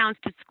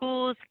discounts to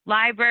schools,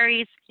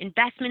 libraries,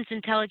 investments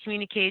in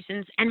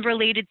telecommunications, and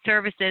related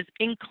services,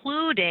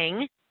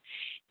 including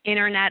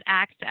internet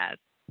access,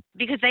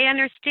 because they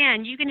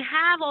understand you can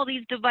have all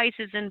these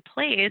devices in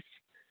place,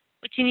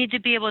 but you need to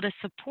be able to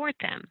support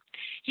them.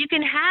 You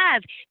can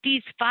have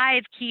these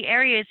 5 key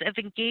areas of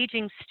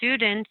engaging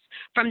students,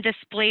 from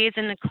displays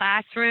in the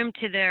classroom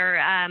to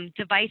their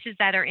devices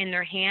that are in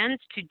their hands,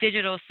 to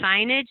digital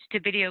signage, to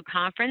video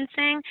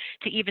conferencing,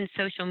 to even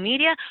social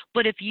media.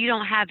 But if you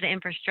don't have the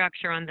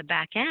infrastructure on the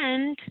back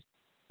end,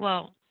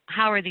 well,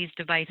 how are these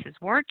devices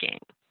working?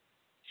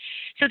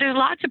 So there's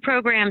lots of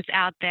programs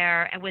out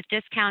there with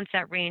discounts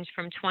that range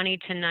from 20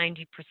 to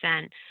 90%.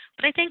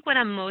 But I think what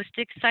I'm most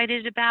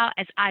excited about,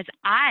 as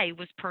I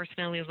was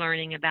personally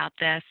learning about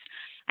this,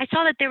 I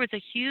saw that there was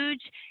a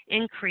huge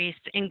increase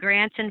in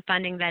grants and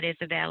funding that is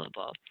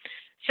available.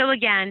 So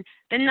again,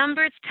 the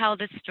numbers tell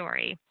the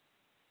story.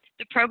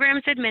 The program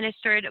is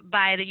administered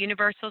by the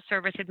Universal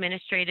Service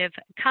Administrative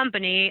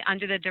Company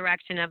under the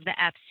direction of the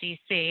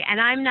FCC. And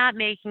I'm not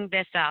making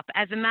this up.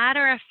 As a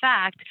matter of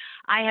fact,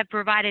 I have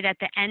provided at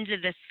the end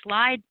of this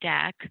slide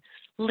deck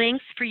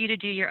links for you to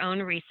do your own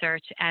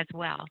research as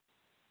well.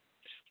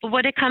 But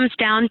what it comes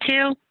down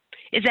to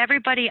is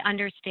everybody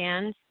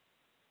understands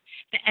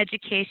the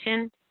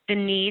education, the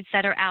needs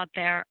that are out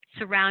there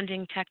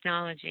surrounding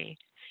technology.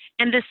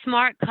 And the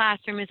smart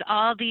classroom is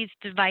all these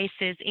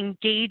devices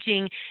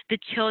engaging the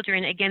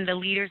children, again, the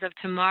leaders of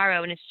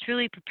tomorrow, and it's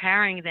truly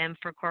preparing them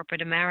for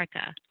corporate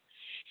America.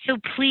 So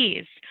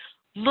please,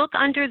 look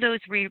under those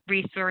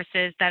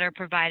resources that are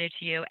provided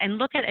to you and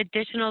look at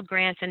additional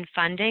grants and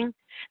funding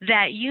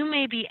that you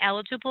may be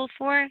eligible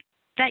for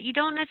that you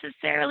don't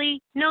necessarily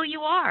know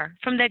you are,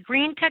 from the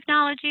green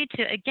technology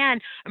to, again,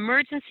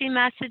 emergency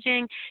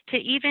messaging to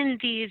even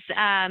these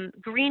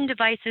green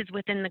devices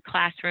within the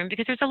classroom,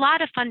 because there's a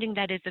lot of funding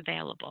that is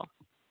available.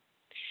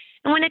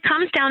 And when it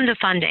comes down to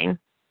funding,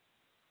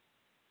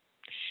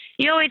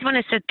 you always want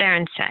to sit there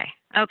and say,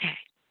 okay,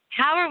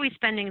 how are we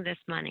spending this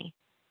money?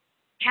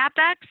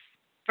 CapEx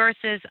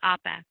versus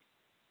OpEx.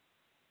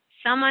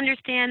 Some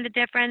understand the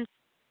difference,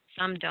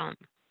 some don't.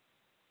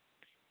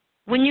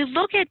 When you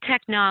look at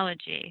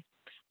technology,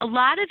 a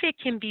lot of it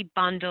can be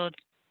bundled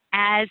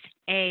as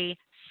a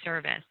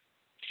service.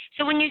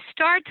 So when you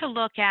start to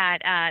look at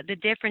the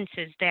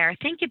differences there,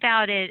 think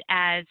about it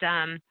as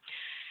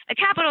a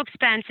capital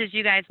expense, as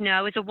you guys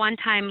know, is a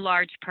one-time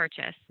large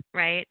purchase,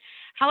 right?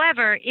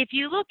 However, if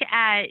you look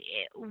at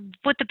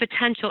what the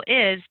potential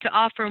is to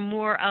offer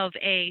more of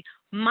a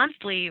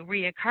monthly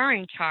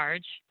reoccurring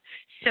charge,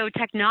 so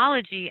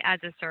technology as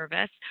a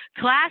service,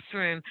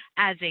 classroom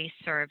as a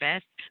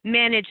service,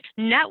 manage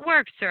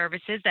network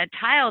services that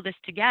tie all this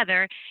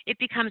together, it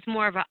becomes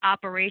more of an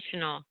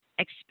operational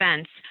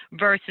expense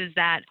versus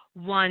that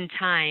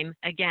one-time,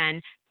 again,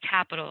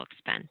 capital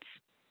expense.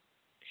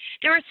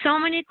 There are so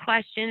many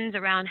questions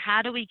around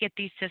how do we get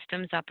these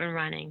systems up and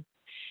running.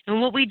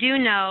 And what we do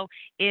know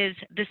is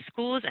the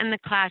schools and the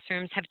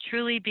classrooms have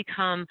truly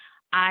become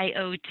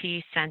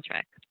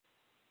IoT-centric,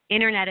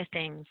 Internet of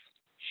Things.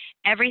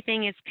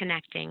 Everything is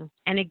connecting.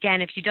 And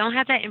again, if you don't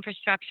have that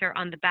infrastructure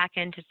on the back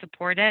end to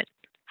support it,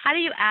 how do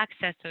you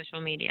access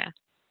social media?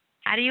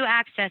 How do you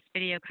access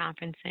video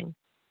conferencing?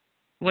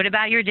 What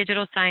about your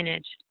digital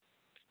signage?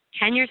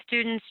 Can your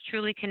students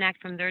truly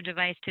connect from their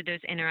device to those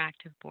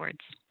interactive boards?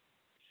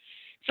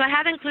 So I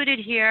have included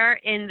here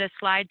in the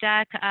slide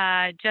deck,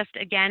 just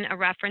again, a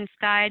reference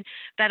guide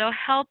that'll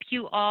help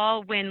you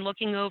all when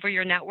looking over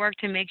your network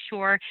to make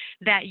sure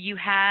that you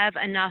have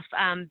enough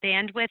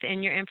bandwidth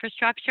in your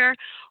infrastructure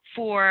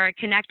for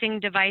connecting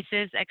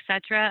devices,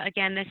 etc.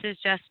 Again, this is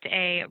just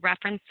a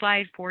reference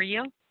slide for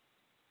you.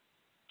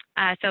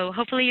 So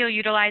hopefully you'll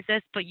utilize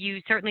this, but you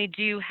certainly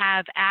do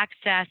have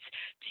access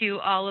to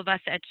all of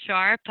us at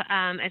Sharp,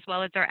 as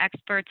well as our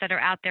experts that are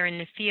out there in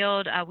the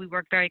field. We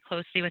work very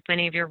closely with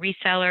many of your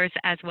resellers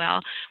as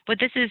well. But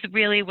this is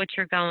really what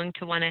you're going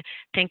to want to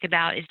think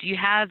about is, do you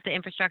have the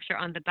infrastructure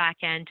on the back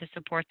end to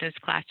support those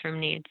classroom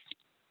needs?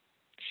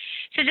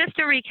 So just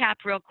to recap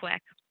real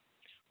quick,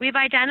 we've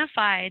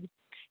identified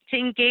to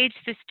engage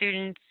the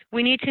students,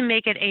 we need to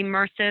make it an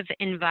immersive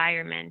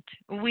environment.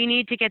 We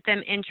need to get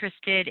them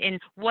interested in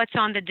what's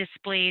on the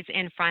displays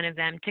in front of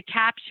them to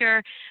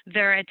capture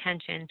their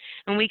attention.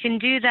 And we can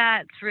do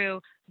that through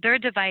their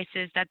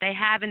devices that they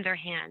have in their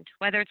hand,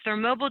 whether it's their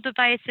mobile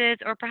devices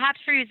or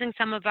perhaps for using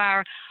some of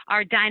our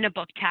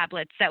Dynabook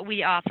tablets that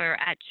we offer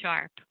at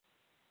Sharp.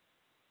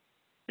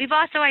 We've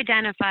also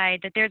identified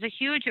that there's a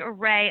huge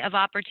array of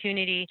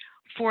opportunity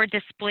for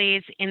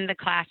displays in the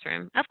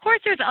classroom. Of course,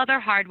 there's other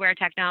hardware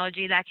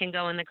technology that can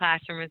go in the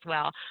classroom as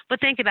well.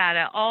 But think about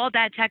it, all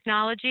that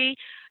technology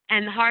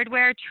and the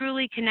hardware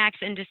truly connects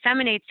and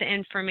disseminates the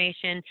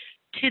information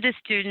to the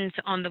students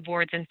on the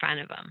boards in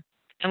front of them.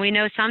 And we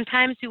know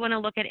sometimes we want to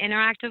look at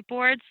interactive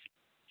boards.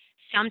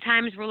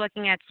 Sometimes we're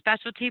looking at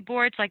specialty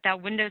boards like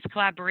that Windows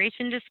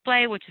collaboration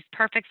display, which is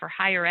perfect for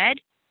higher ed.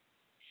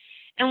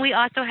 And we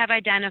also have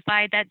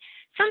identified that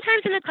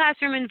sometimes in the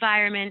classroom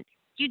environment,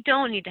 you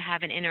don't need to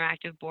have an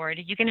interactive board.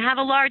 You can have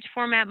a large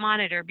format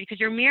monitor because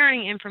you're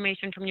mirroring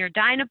information from your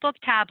Dynabook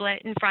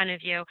tablet in front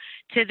of you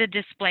to the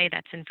display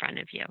that's in front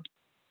of you.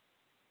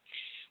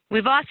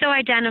 We've also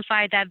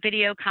identified that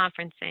video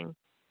conferencing.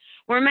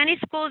 Where many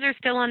schools are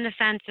still on the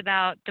fence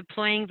about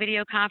deploying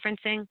video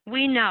conferencing,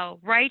 we know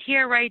right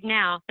here, right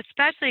now,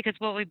 especially because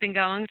what we've been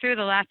going through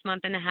the last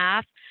month and a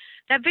half,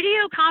 that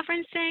video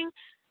conferencing,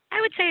 I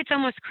would say it's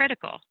almost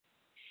critical.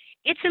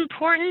 It's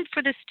important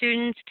for the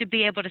students to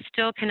be able to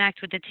still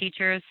connect with the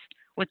teachers,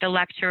 with the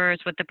lecturers,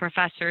 with the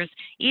professors,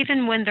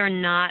 even when they're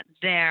not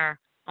there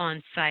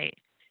on site.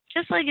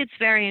 Just like it's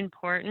very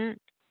important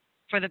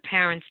for the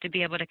parents to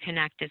be able to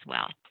connect as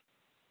well.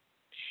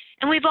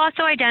 And we've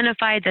also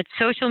identified that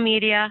social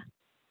media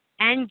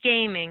and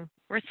gaming,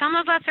 where some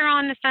of us are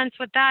on the fence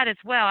with that as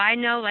well. I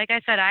know, like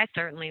I said, I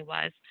certainly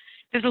was.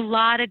 There's a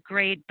lot of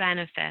great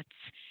benefits.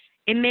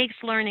 It makes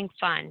learning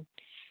fun.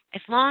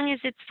 As long as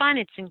it's fun,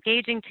 it's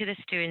engaging to the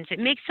students. It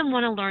makes them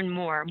want to learn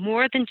more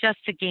than just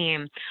a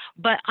game,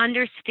 but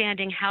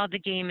understanding how the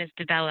game is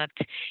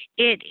developed.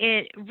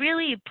 It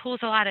really pulls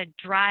a lot of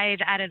drive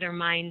out of their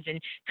minds and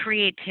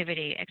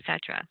creativity,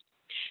 etc.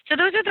 So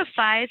those are the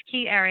 5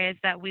 key areas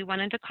that we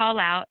wanted to call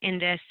out in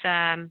this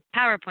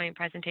PowerPoint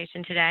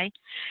presentation today.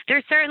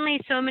 There's certainly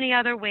so many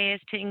other ways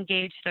to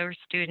engage those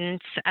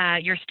students,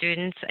 your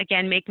students.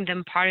 Again, making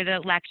them part of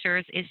the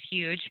lectures is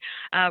huge,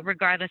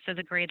 regardless of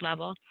the grade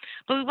level.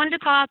 But we wanted to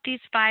call out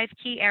these 5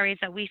 key areas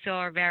that we feel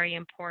are very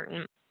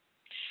important.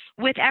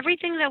 With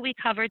everything that we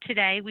covered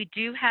today, we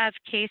do have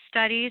case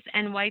studies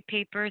and white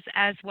papers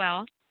as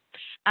well.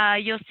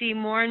 You'll see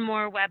more and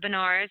more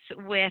webinars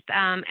with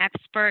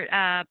expert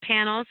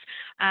panels,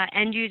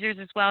 end users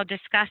as well,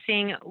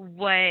 discussing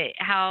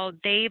how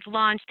they've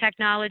launched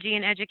technology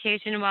in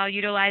education while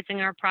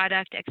utilizing our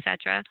product,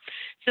 etc.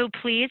 So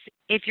please,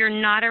 if you're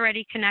not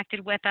already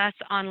connected with us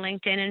on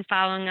LinkedIn and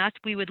following us,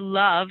 we would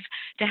love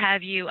to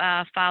have you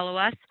follow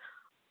us.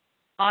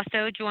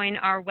 Also, join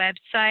our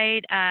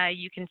website.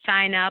 You can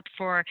sign up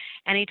for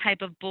any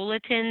type of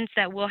bulletins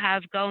that we'll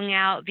have going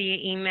out via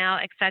email,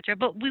 etc.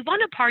 But we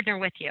want to partner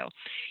with you.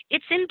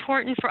 It's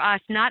important for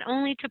us not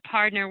only to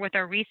partner with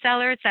our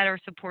resellers that are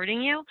supporting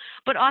you,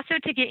 but also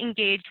to get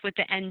engaged with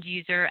the end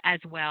user as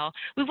well.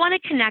 We want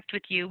to connect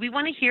with you. We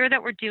want to hear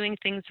that we're doing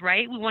things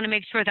right. We want to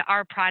make sure that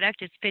our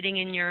product is fitting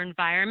in your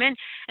environment.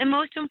 And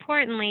most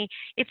importantly,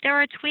 if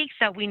there are tweaks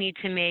that we need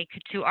to make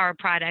to our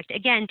product,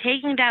 again,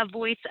 taking that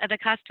voice of the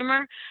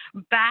customer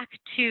back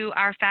to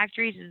our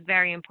factories is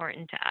very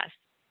important to us.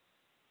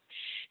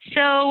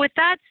 So with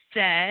that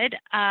said,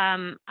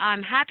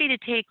 I'm happy to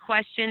take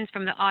questions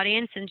from the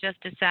audience in just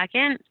a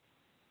second.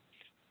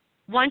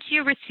 Once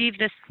you receive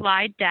the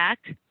slide deck,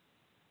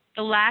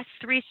 the last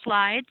 3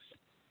 slides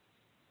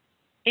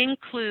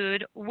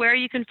include where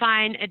you can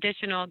find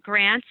additional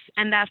grants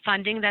and that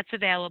funding that's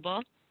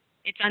available.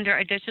 It's under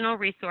additional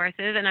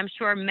resources, and I'm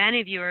sure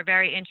many of you are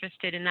very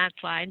interested in that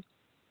slide.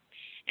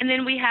 And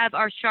then we have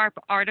our Sharp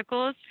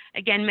articles,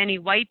 again, many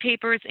white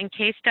papers and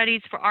case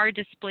studies for our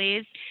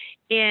displays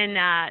in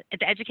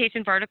the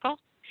education vertical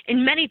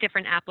in many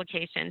different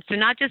applications. So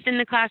not just in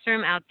the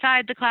classroom,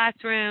 outside the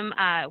classroom,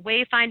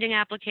 wayfinding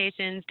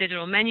applications,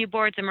 digital menu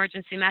boards,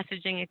 emergency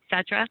messaging,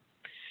 etc.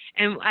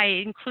 And I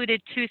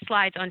included 2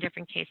 slides on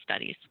different case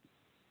studies.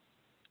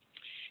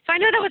 So I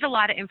know that was a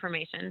lot of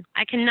information.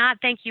 I cannot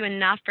thank you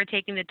enough for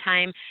taking the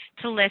time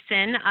to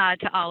listen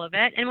to all of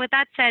it. And with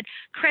that said,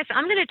 Chris,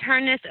 I'm going to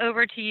turn this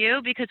over to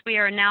you because we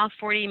are now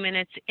 40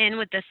 minutes in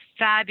with this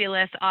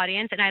fabulous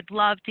audience, and I'd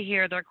love to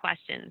hear their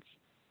questions.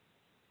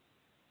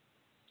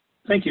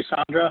 Thank you,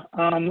 Sandra.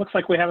 Looks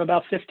like we have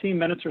about 15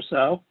 minutes or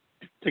so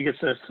to get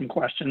to some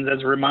questions.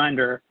 As a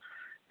reminder,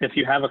 if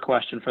you have a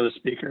question for the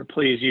speaker,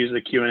 please use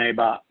the Q&A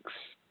box.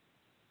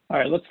 All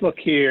right, let's look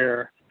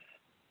here.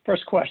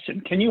 First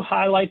question, can you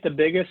highlight the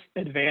biggest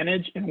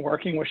advantage in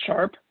working with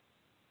Sharp?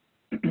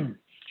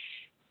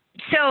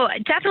 So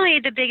definitely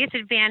the biggest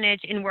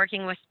advantage in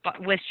working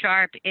with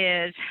Sharp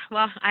is,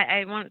 well,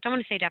 don't want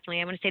to say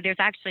definitely, I want to say there's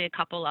actually a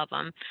couple of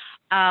them.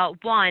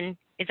 One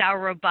is our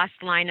robust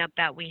lineup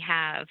that we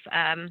have,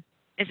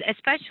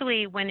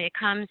 especially when it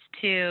comes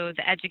to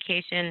the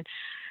education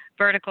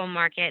vertical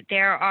market.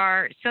 There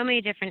are so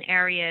many different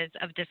areas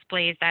of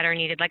displays that are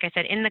needed, like I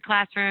said, in the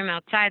classroom,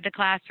 outside the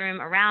classroom,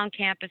 around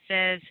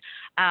campuses,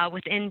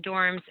 within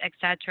dorms,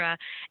 etc.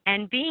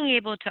 And being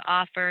able to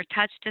offer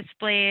touch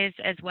displays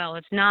as well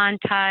as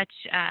non-touch,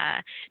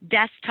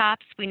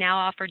 desktops. We now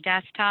offer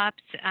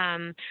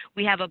desktops.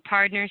 We have a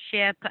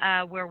partnership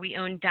where we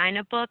own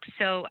Dynabook,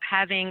 so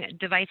having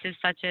devices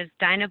such as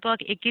Dynabook,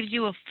 it gives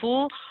you a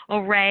full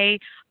array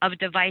of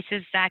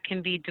devices that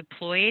can be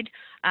deployed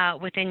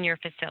within your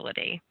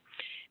facility.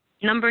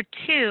 Number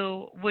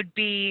two would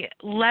be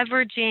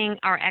leveraging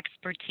our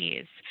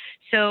expertise.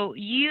 So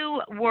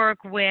you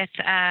work with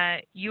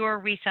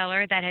your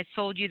reseller that has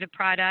sold you the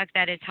product,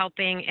 that is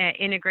helping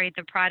integrate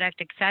the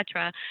product,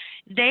 etc.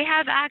 They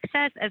have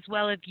access as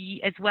well as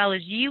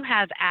you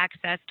have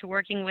access to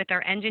working with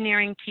our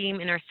engineering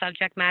team and our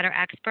subject matter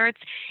experts.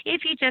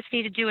 If you just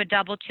need to do a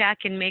double check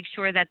and make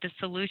sure that the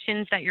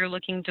solutions that you're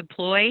looking to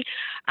deploy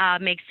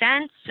make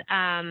sense,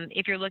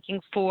 if you're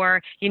looking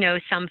for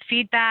some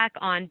feedback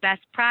on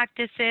best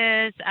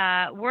practices,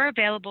 we're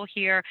available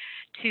here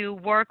to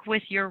work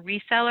with your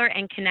reseller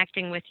and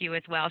connecting with you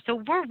as well.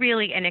 So we're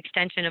really an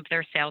extension of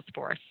their sales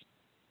force.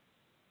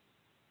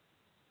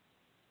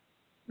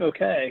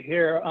 Okay,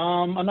 here,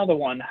 another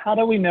one. How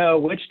do we know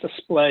which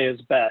display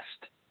is best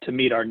to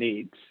meet our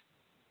needs?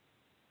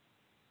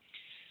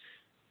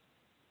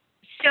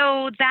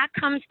 So that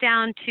comes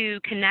down to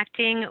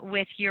connecting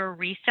with your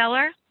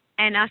reseller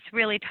and us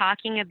really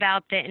talking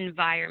about the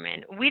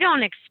environment. We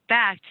don't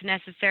expect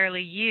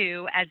necessarily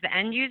you as the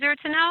end user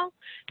to know.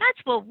 That's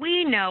what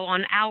we know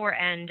on our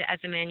end as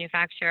a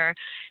manufacturer.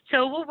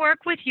 So we'll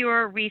work with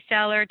your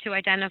reseller to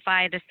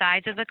identify the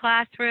size of the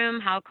classroom,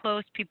 how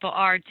close people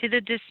are to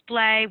the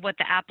display, what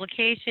the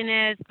application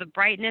is, the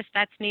brightness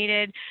that's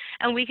needed,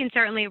 and we can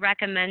certainly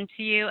recommend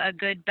to you a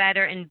good,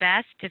 better, and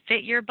best to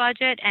fit your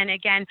budget, and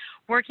again,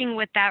 working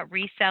with that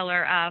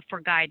reseller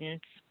for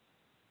guidance.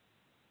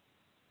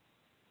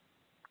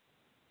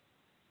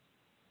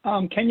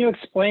 Can you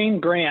explain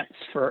grants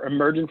for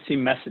emergency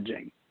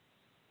messaging?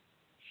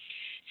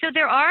 So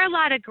there are a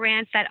lot of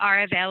grants that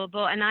are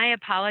available, and I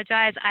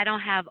apologize, I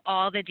don't have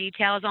all the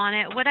details on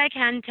it. What I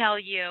can tell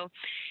you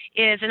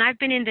is, and I've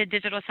been in the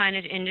digital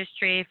signage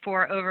industry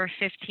for over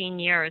 15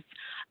 years,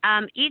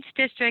 each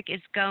district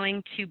is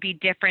going to be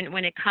different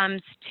when it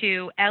comes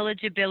to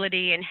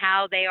eligibility and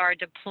how they are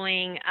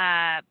deploying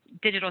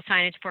digital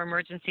signage for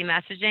emergency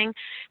messaging.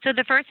 So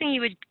the first thing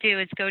you would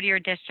do is go to your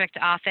district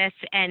office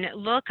and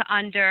look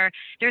under,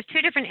 there's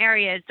two different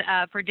areas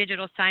for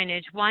digital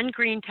signage, one,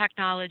 green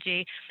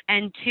technology,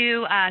 and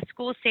two,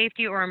 school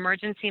safety or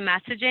emergency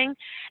messaging.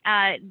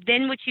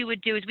 Then what you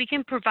would do is we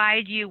can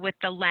provide you with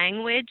the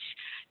language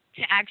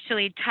to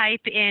actually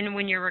type in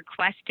when you're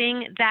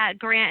requesting that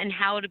grant and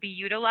how it'll be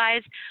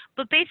utilized.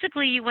 But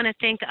basically you want to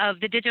think of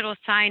the digital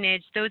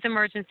signage, those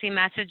emergency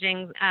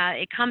messaging,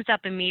 it comes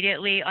up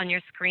immediately on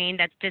your screen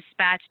that's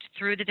dispatched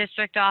through the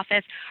district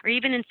office, or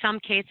even in some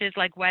cases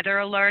like weather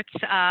alerts,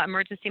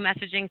 emergency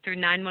messaging through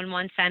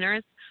 911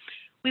 centers.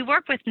 We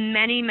work with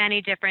many,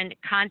 many different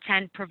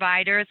content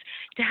providers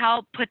to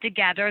help put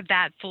together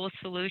that full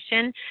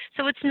solution.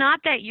 So it's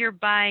not that you're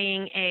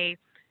buying a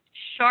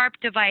Sharp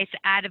device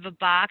out of a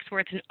box where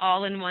it's an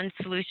all-in-one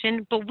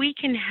solution, but we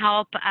can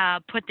help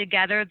put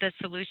together the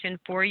solution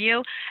for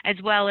you, as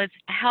well as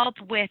help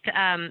with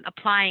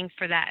applying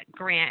for that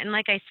grant. And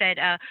like I said,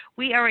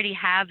 we already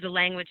have the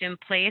language in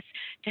place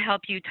to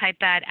help you type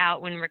that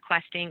out when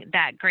requesting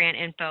that grant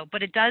info,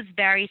 but it does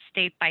vary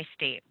state by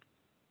state.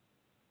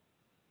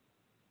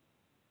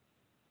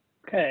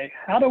 Okay,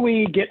 how do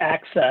we get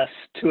access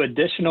to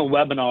additional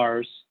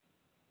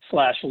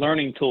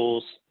webinars/learning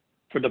tools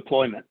for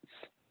deployments?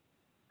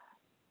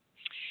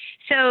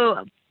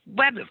 So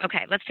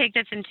okay, let's take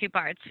this in two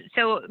parts.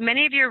 So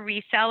many of your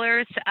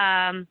resellers,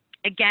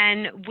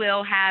 again,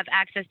 will have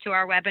access to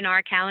our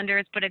webinar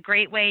calendars, but a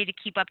great way to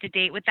keep up to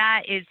date with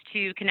that is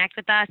to connect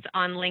with us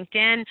on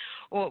LinkedIn,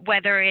 or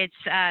whether it's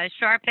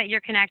Sharp that you're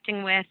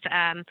connecting with,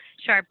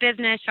 Sharp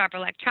Business, Sharp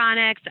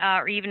Electronics,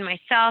 or even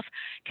myself,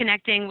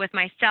 connecting with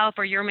myself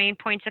or your main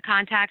points of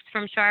contacts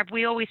from Sharp.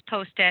 We always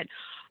post it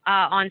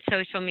on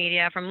social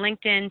media, from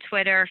LinkedIn,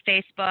 Twitter,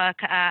 Facebook.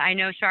 I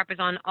know Sharp is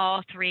on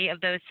all three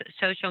of those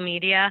social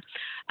media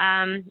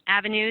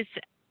avenues.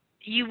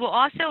 You will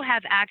also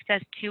have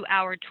access to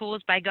our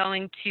tools by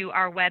going to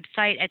our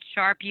website at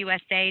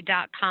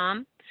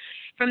sharpusa.com.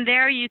 From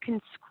there, you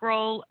can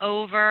scroll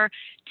over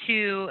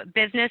to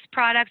business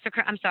products, or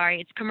I'm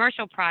sorry, it's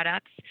commercial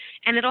products,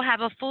 and it'll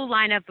have a full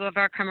lineup of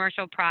our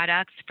commercial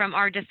products, from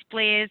our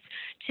displays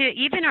to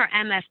even our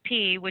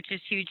MFP, which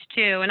is huge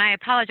too. And I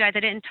apologize, I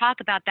didn't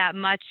talk about that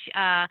much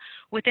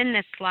within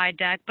this slide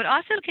deck, but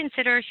also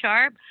consider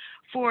Sharp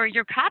for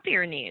your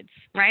copier needs,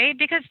 right?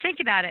 Because think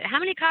about it, how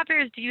many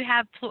copiers do you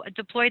have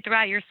deployed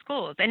throughout your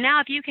schools? And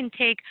now if you can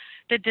take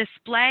the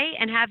display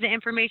and have the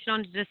information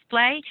on the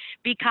display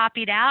be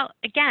copied out,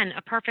 again,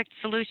 a perfect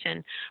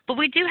solution. But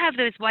we do have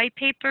those white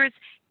papers,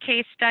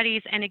 case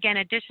studies, and again,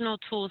 additional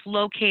tools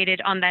located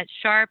on that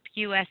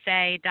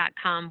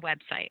sharpusa.com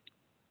website.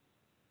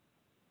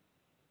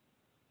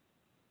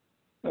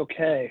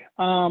 Okay.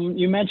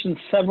 You mentioned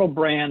several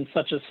brands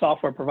such as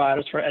software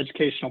providers for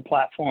educational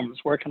platforms.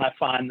 Where can I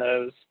find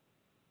those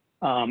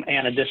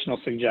and additional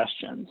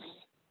suggestions?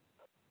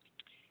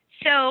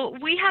 So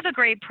we have a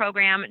great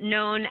program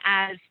known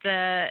as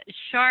the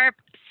Sharp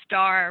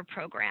STAR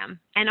program.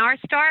 And our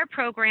STAR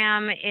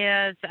program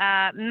is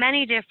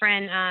many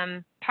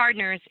different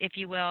partners, if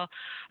you will,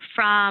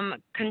 from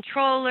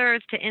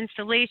controllers to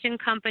installation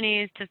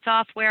companies to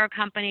software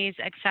companies,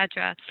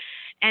 etc.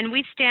 And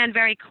we stand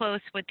very close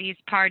with these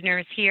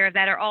partners here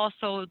that are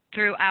also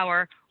through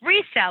our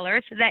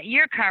resellers that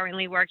you're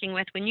currently working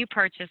with when you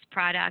purchase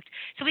product.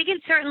 So we can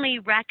certainly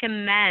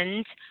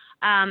recommend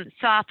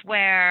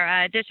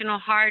software, additional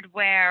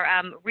hardware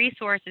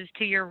resources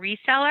to your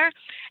reseller,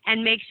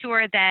 and make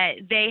sure that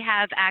they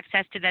have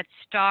access to that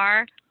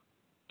STAR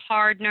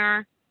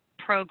Partner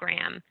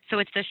Program. So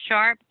it's the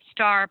Sharp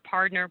STAR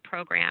Partner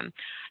Program.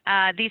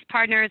 These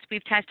partners,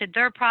 we've tested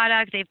their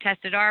product, they've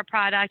tested our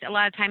product. A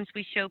lot of times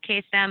we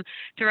showcase them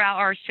throughout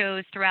our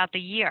shows throughout the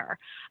year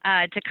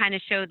to kind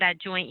of show that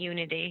joint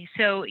unity.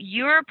 So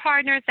your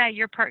partners that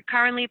you're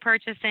currently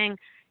purchasing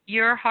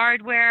your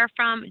hardware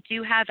from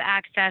do have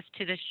access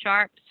to the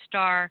Sharp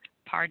STAR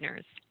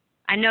Partners.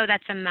 I know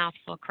that's a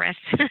mouthful, Chris.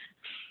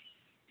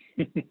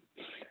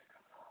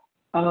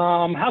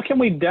 How can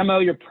we demo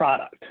your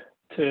product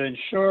to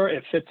ensure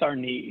it fits our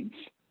needs?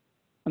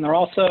 And there are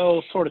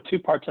also sort of two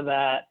parts of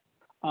that.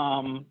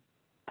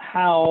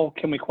 How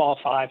can we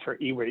qualify for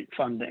E-rate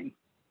funding?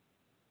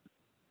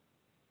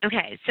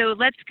 Okay, so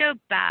let's go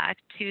back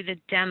to the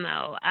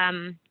demo.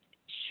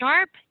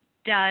 Sharp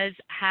does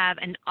have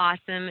an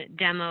awesome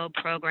demo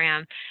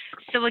program.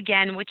 So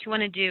again, what you want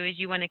to do is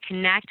you want to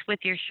connect with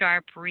your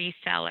Sharp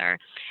reseller.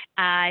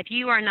 If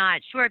you are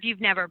not sure, if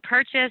you've never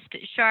purchased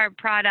Sharp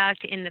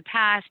product in the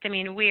past, I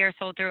mean, we are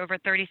sold through over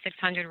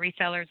 3,600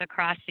 resellers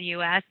across the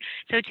U.S.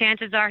 So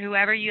chances are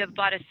whoever you have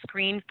bought a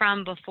screen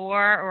from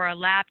before, or a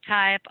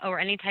laptop, or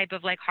any type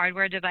of like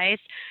hardware device,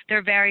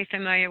 they're very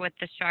familiar with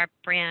the Sharp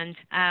brand.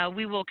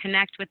 We will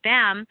connect with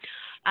them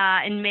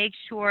and make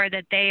sure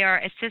that they are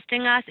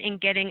assisting us in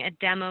getting a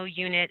demo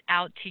unit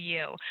out to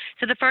you.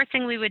 So the first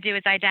thing we would do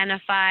is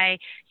identify,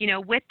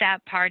 with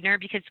that partner,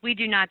 because we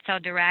do not sell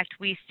direct,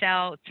 we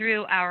sell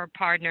through our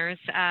partners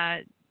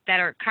that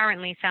are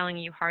currently selling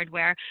you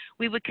hardware.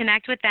 We would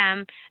connect with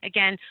them,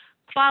 again,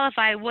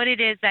 qualify what it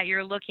is that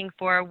you're looking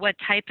for, what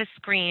type of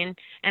screen,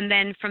 and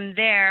then from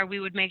there we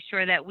would make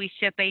sure that we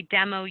ship a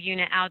demo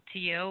unit out to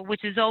you,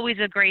 which is always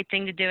a great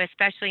thing to do,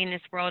 especially in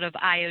this world of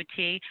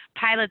IoT.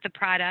 Pilot the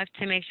product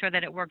to make sure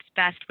that it works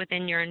best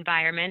within your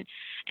environment.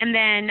 And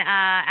then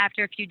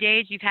after a few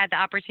days you've had the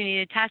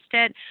opportunity to test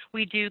it,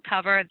 we do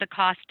cover the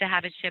cost to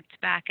have it shipped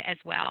back as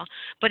well.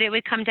 But it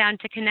would come down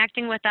to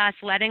connecting with us,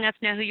 letting us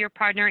know who your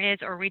partner is,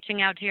 or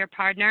reaching out to your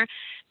partner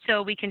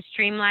so we can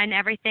streamline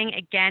everything,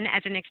 again,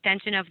 as an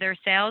extension of their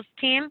sales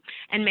team,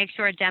 and make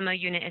sure a demo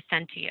unit is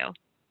sent to you.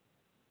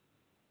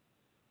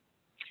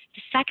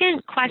 The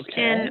second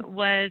question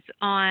was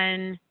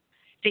on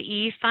the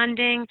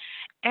E-funding.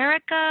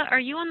 Erica,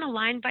 are you on the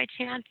line by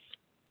chance?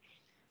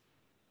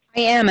 I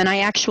am, and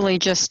I actually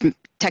just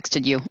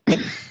texted you.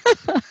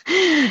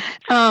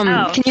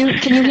 Oh. Can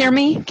you hear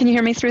me? Can you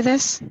hear me through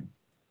this?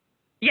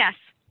 Yes.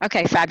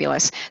 Okay,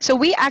 fabulous. So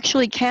we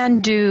actually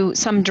can do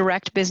some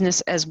direct business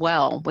as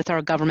well with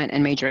our government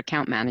and major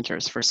account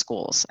managers for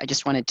schools. I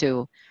just wanted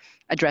to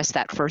address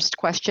that first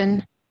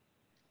question.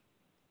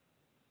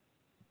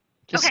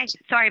 Okay,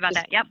 sorry about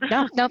that. Yep.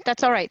 No,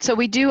 that's all right. So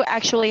we do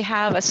actually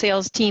have a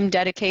sales team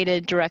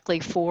dedicated directly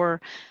for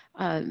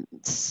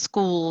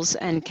schools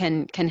and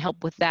can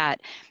help with that.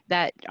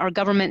 That our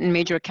government and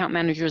major account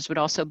managers would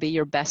also be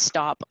your best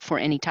stop for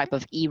any type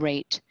of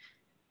E-rate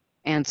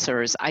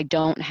answers. I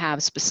don't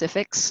have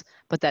specifics,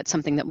 but that's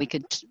something that we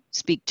could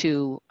speak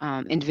to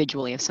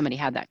individually if somebody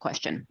had that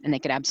question. And they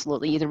could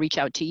absolutely either reach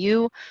out to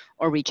you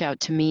or reach out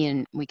to me,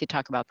 and we could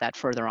talk about that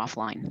further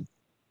offline.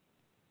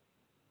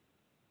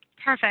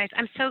 Perfect.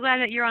 I'm so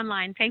glad that you're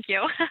online. Thank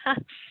you.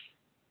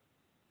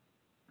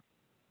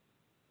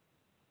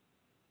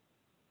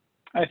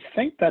 I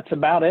think that's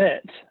about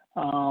it.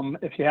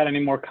 If you had any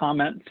more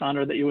comments,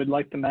 Sandra, that you would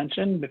like to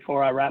mention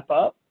before I wrap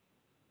up.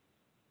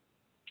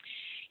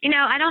 You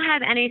know, I don't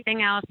have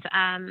anything else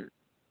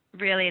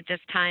really at this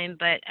time,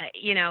 but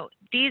you know,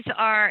 these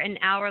are an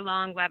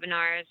hour-long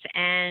webinars,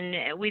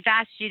 and we've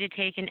asked you to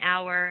take an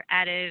hour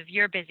out of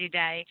your busy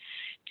day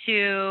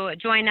to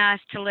join us,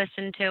 to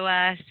listen to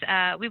us.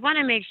 We want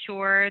to make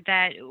sure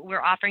that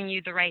we're offering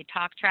you the right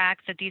talk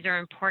tracks, that these are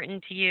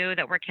important to you,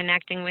 that we're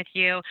connecting with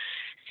you.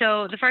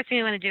 So the first thing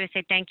we want to do is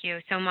say thank you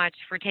so much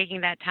for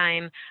taking that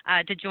time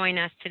to join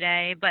us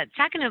today. But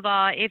second of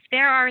all, if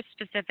there are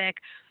specific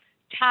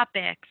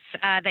topics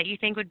that you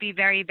think would be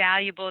very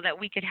valuable that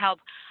we could help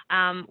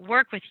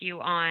work with you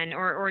on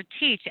or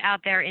teach out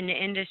there in the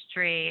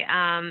industry,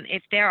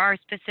 if there are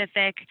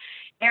specific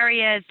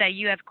areas that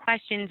you have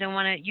questions and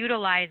want to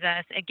utilize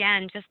us,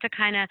 again, just to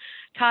kind of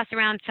toss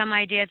around some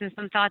ideas and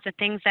some thoughts of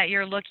things that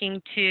you're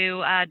looking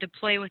to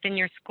deploy within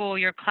your school,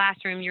 your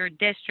classroom, your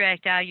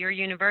district, your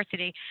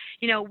university,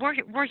 you know,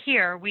 we're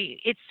here.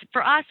 It's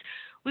for us,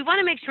 we want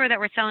to make sure that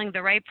we're selling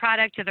the right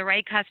product to the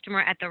right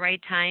customer at the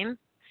right time.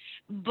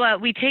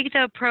 But we take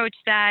the approach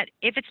that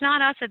if it's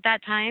not us at that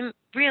time,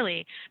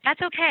 really,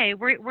 that's okay.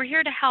 We're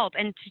here to help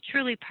and to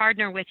truly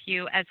partner with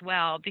you as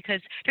well,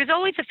 because there's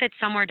always a fit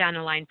somewhere down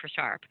the line for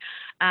Sharp.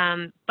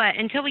 But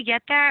until we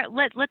get there,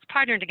 let's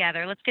partner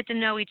together. Let's get to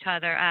know each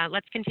other.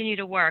 Let's continue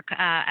to work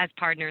as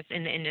partners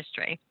in the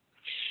industry.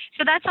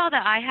 So that's all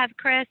that I have,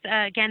 Chris.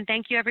 Again,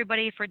 thank you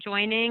everybody for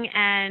joining,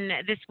 and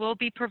this will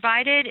be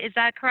provided. Is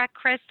that correct,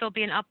 Chris? There'll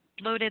be an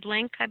uploaded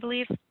link, I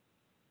believe.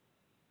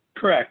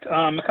 Correct.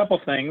 A couple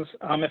things.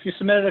 If you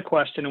submitted a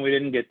question and we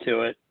didn't get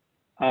to it,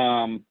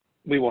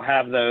 we will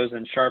have those,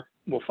 and Sharp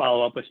will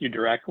follow up with you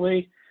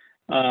directly.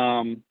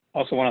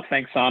 Also want to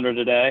thank Sandra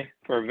today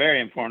for a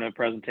very informative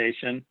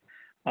presentation.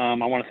 I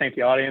want to thank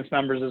the audience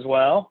members as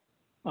well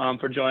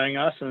for joining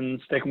us and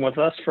sticking with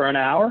us for an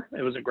hour.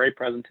 It was a great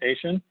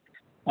presentation.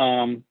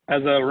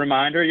 As a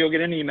reminder, you'll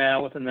get an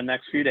email within the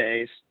next few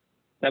days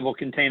that will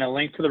contain a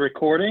link to the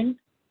recording,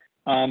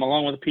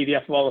 along with a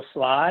PDF of all the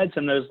slides,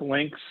 and those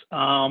links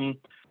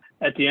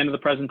at the end of the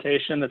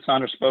presentation that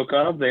Sandra spoke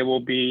of, they will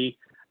be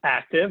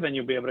active, and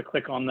you'll be able to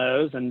click on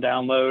those and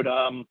download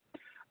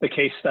the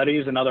case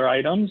studies and other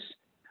items.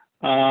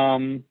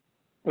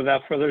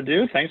 Without further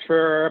ado, thanks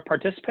for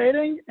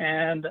participating,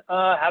 and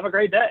have a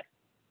great day.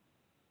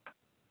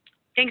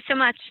 Thanks so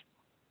much.